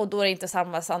belastningen och då är det inte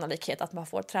samma sannolikhet att man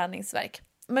får träningsvärk.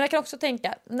 Men jag kan också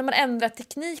tänka, när man ändrar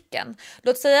tekniken,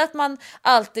 låt säga att man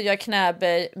alltid gör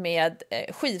knäböj med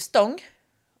skivstång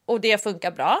och det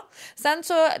funkar bra. Sen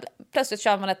så plötsligt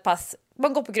kör man ett pass,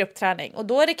 man går på gruppträning och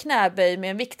då är det knäböj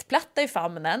med en viktplatta i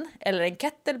famnen eller en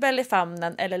kettlebell i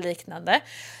famnen eller liknande.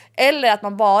 Eller att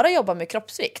man bara jobbar med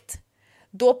kroppsvikt.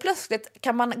 Då plötsligt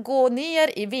kan man gå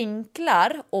ner i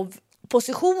vinklar och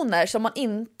positioner som man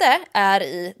inte är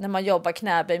i när man jobbar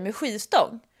knäböj med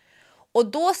skivstång. Och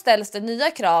då ställs det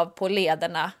nya krav på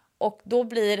lederna och då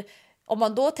blir, om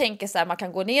man då tänker så här, man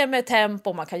kan gå ner med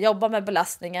tempo, man kan jobba med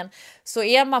belastningen, så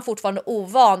är man fortfarande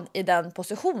ovan i den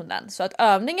positionen. Så att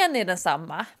övningen är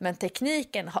densamma, men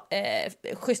tekniken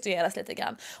justeras lite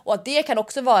grann. Och att det kan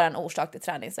också vara en orsak till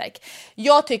träningsvärk.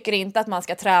 Jag tycker inte att man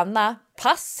ska träna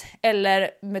pass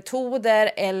eller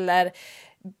metoder eller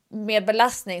med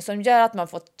belastning som gör att man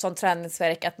får sån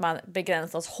träningsvärk att man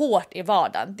begränsas hårt i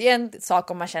vardagen. Det är en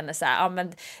sak om man känner så här, ja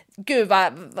men gud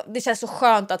vad, det känns så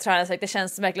skönt att träna sig. Det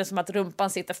känns verkligen som att rumpan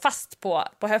sitter fast på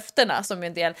höfterna, som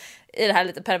en del i det här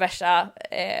lite perversa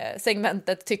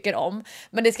segmentet tycker om.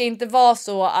 Men det ska inte vara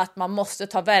så att man måste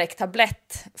ta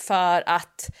värktablett för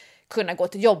att kunna gå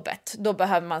till jobbet. Då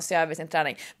behöver man se över sin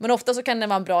träning. Men ofta så kan det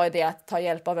vara en bra idé att ta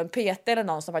hjälp av en PT eller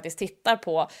någon som faktiskt tittar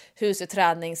på hur ser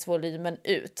träningsvolymen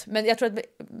ut. Men jag tror att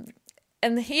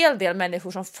en hel del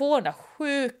människor som får den där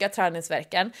sjuka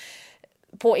träningsvärken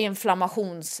på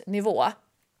inflammationsnivå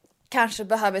kanske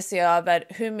behöver se över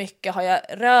hur mycket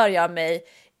rör jag mig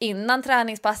innan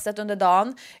träningspasset under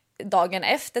dagen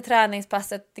efter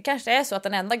träningspasset. Det kanske är så att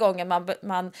den enda gången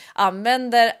man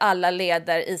använder alla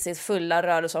leder i sitt fulla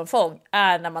rörelseomfång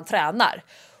är när man tränar.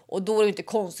 Och då är det inte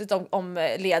konstigt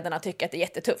om lederna tycker att det är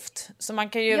jättetufft. Så man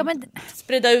kan ju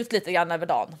sprida ut lite grann över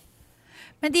dagen.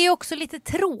 Men det är också lite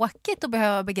tråkigt att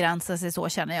behöva begränsa sig så,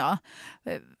 känner jag.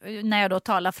 När jag då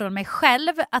talar från mig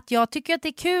själv. Att jag tycker att det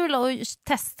är kul att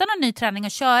testa någon ny träning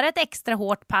och köra ett extra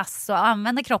hårt pass och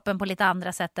använda kroppen på lite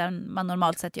andra sätt än man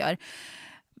normalt sett gör.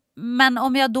 Men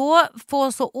om jag då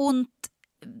får så ont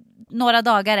några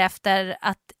dagar efter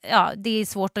att det är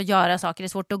svårt att göra saker, det är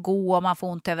svårt att gå och man får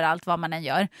ont överallt vad man än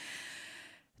gör.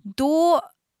 Då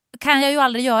kan jag ju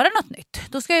aldrig göra något nytt.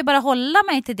 Då ska jag ju bara hålla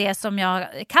mig till det som jag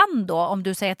kan då, om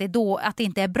du säger att det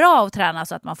inte är bra att träna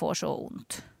så att man får så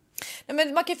ont. Nej,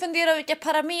 men man kan fundera vilka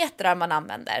parametrar man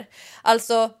använder.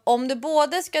 Alltså om du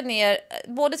både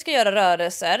ska göra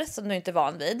rörelser som du inte är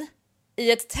van vid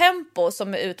i ett tempo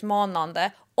som är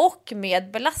utmanande och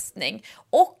med belastning,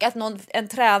 och att en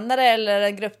tränare eller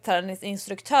en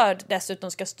gruppträningsinstruktör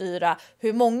dessutom ska styra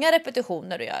hur många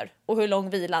repetitioner du gör och hur lång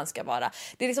vilan ska vara.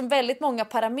 Det är liksom väldigt många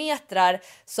parametrar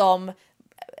som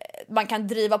man kan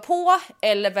driva på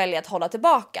eller välja att hålla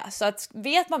tillbaka. Så att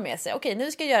vet man med sig, okej,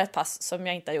 nu ska jag göra ett pass som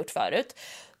jag inte har gjort förut,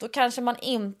 då kanske man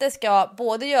inte ska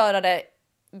både göra det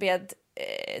med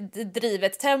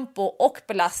drivet tempo och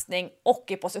belastning och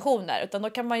i positioner, utan då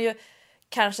kan man ju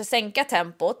kanske sänka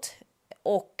tempot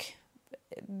och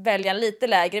välja en lite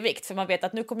lägre vikt, för man vet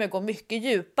att nu kommer jag gå mycket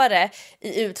djupare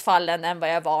i utfallen än vad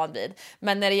jag är van vid.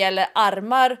 Men när det gäller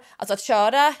armar, alltså att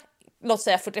köra, låt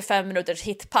säga 45 minuters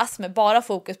hitpass med bara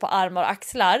fokus på armar och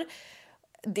axlar,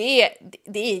 det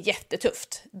är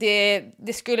jättetufft.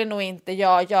 Det skulle nog inte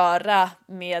jag göra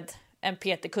med en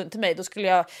PT-kund till mig. Då skulle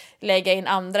jag lägga in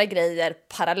andra grejer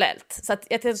parallellt. Så att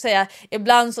jag tänkte säga,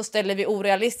 ibland så ställer vi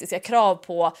orealistiska krav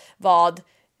på vad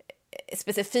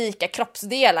specifika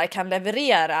kroppsdelar kan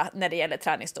leverera när det gäller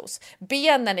träningsdos.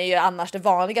 Benen är ju annars det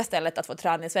vanliga stället att få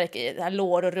träningsvärk i, det här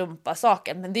lår- och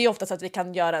rumpa-saken. Men det är ofta så att vi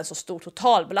kan göra en så stor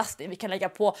totalbelastning. Vi kan lägga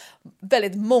på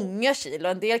väldigt många kilo.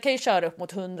 En del kan ju köra upp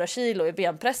mot 100 kilo i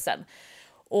benpressen.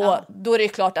 Och då är det ju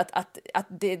klart att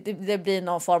det blir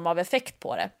någon form av effekt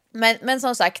på det. Men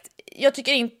som sagt, jag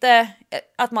tycker inte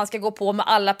att man ska gå på med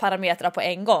alla parametrar på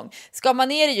en gång. Ska man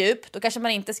ner i djup, då kanske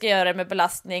man inte ska göra det med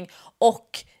belastning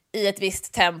och i ett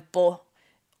visst tempo,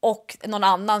 och någon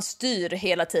annan styr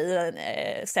hela tiden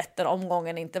sätter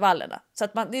omgången intervallerna. Så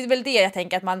att det är väl det jag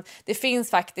tänker, att det finns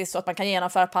faktiskt så att man kan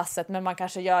genomföra passet, men man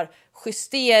kanske gör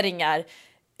justeringar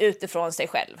utifrån sig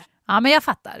själv. Ja, men jag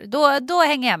fattar. Då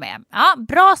hänger jag med. Ja,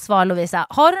 bra svar, Lovisa.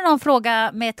 Har du någon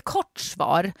fråga med ett kort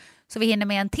svar Så vi hinner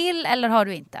med en till, eller har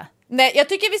du inte? Nej, jag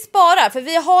tycker vi sparar, för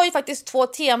vi har ju faktiskt 2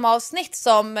 temaavsnitt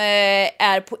som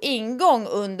är på ingång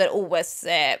under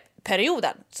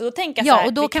OS-perioden. Så då tänker jag så här,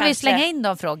 och då kan vi slänga in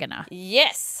de frågorna.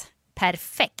 Yes!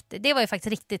 Perfekt. Det var ju faktiskt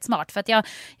riktigt smart, för att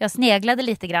jag sneglade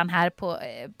lite grann här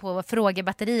på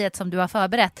frågebatteriet som du har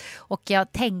förberett, och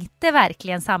jag tänkte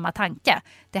verkligen samma tanke.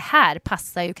 Det här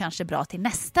passar ju kanske bra till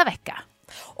nästa vecka.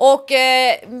 Och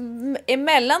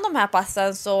emellan de här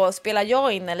passen så spelar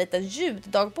jag in en liten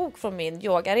ljuddagbok från min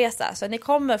yogaresa. Så ni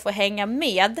kommer få hänga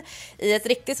med i ett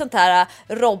riktigt sånt här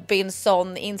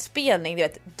Robinson-inspelning, du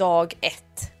vet, dag 1.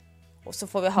 Och så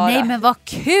får vi höra. Nej, men vad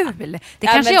kul! Det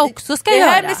kanske jag också ska göra.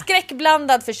 Det här blir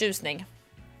skräckblandad förtjusning.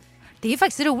 Det är ju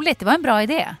faktiskt roligt, det var en bra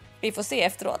idé. Vi får se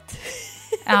efteråt.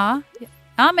 Ja,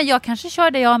 men jag kanske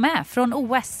kör det jag med från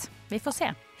OS. Vi får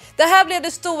se. Det här blev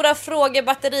det stora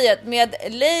frågebatteriet med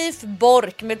Leif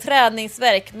Bork, med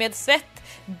träningsverk, med svett,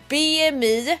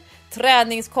 BMI,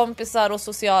 träningskompisar och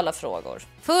sociala frågor.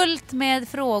 Fullt med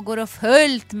frågor och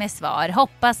fullt med svar.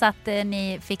 Hoppas att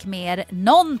ni fick med er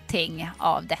någonting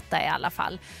av detta i alla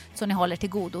fall. Så ni håller till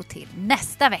godo till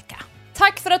nästa vecka.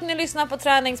 Tack för att ni lyssnar på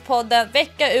Träningspodden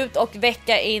vecka ut och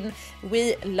vecka in.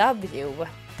 We love you.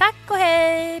 Tack och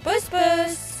hej. Puss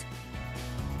puss.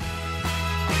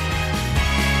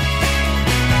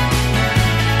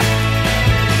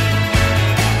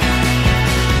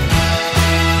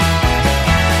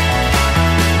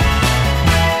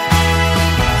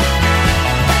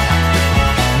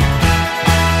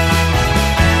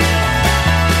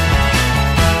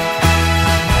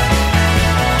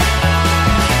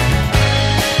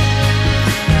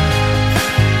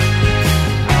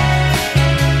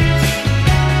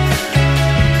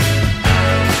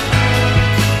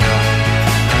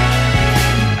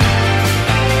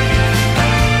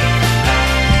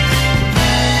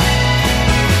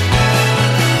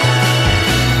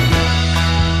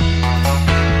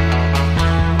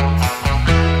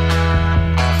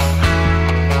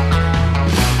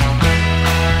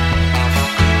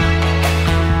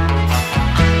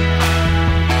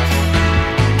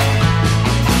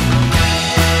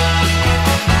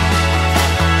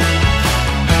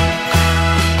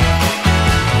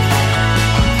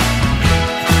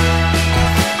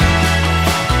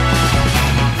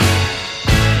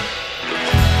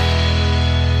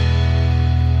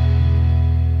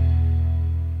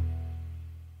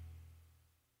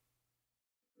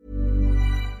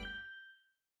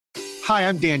 Hi,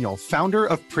 I'm Daniel, founder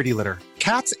of Pretty Litter.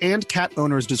 Cats and cat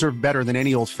owners deserve better than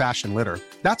any old-fashioned litter.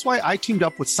 That's why I teamed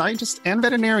up with scientists and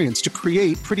veterinarians to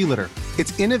create Pretty Litter.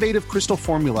 Its innovative crystal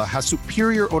formula has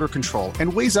superior odor control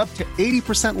and weighs up to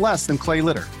 80% less than clay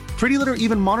litter. Pretty Litter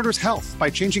even monitors health by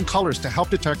changing colors to help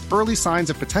detect early signs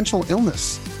of potential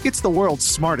illness. It's the world's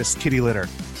smartest kitty litter.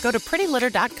 Go to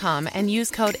prettylitter.com and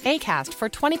use code ACAST for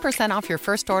 20% off your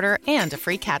first order and a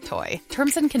free cat toy.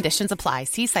 Terms and conditions apply.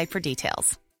 See site for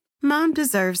details. Mom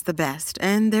deserves the best,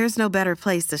 and there's no better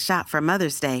place to shop for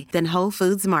Mother's Day than Whole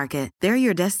Foods Market. They're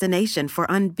your destination for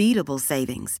unbeatable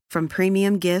savings, from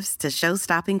premium gifts to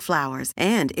show-stopping flowers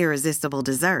and irresistible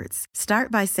desserts.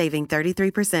 Start by saving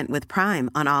 33% with Prime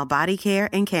on all body care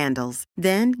and candles.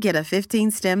 Then get a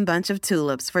 15-stem bunch of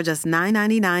tulips for just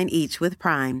 $9.99 each with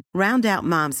Prime. Round out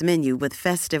Mom's menu with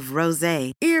festive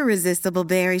rosé, irresistible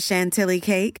berry chantilly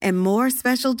cake, and more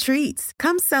special treats.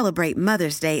 Come celebrate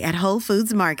Mother's Day at Whole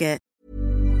Foods Market.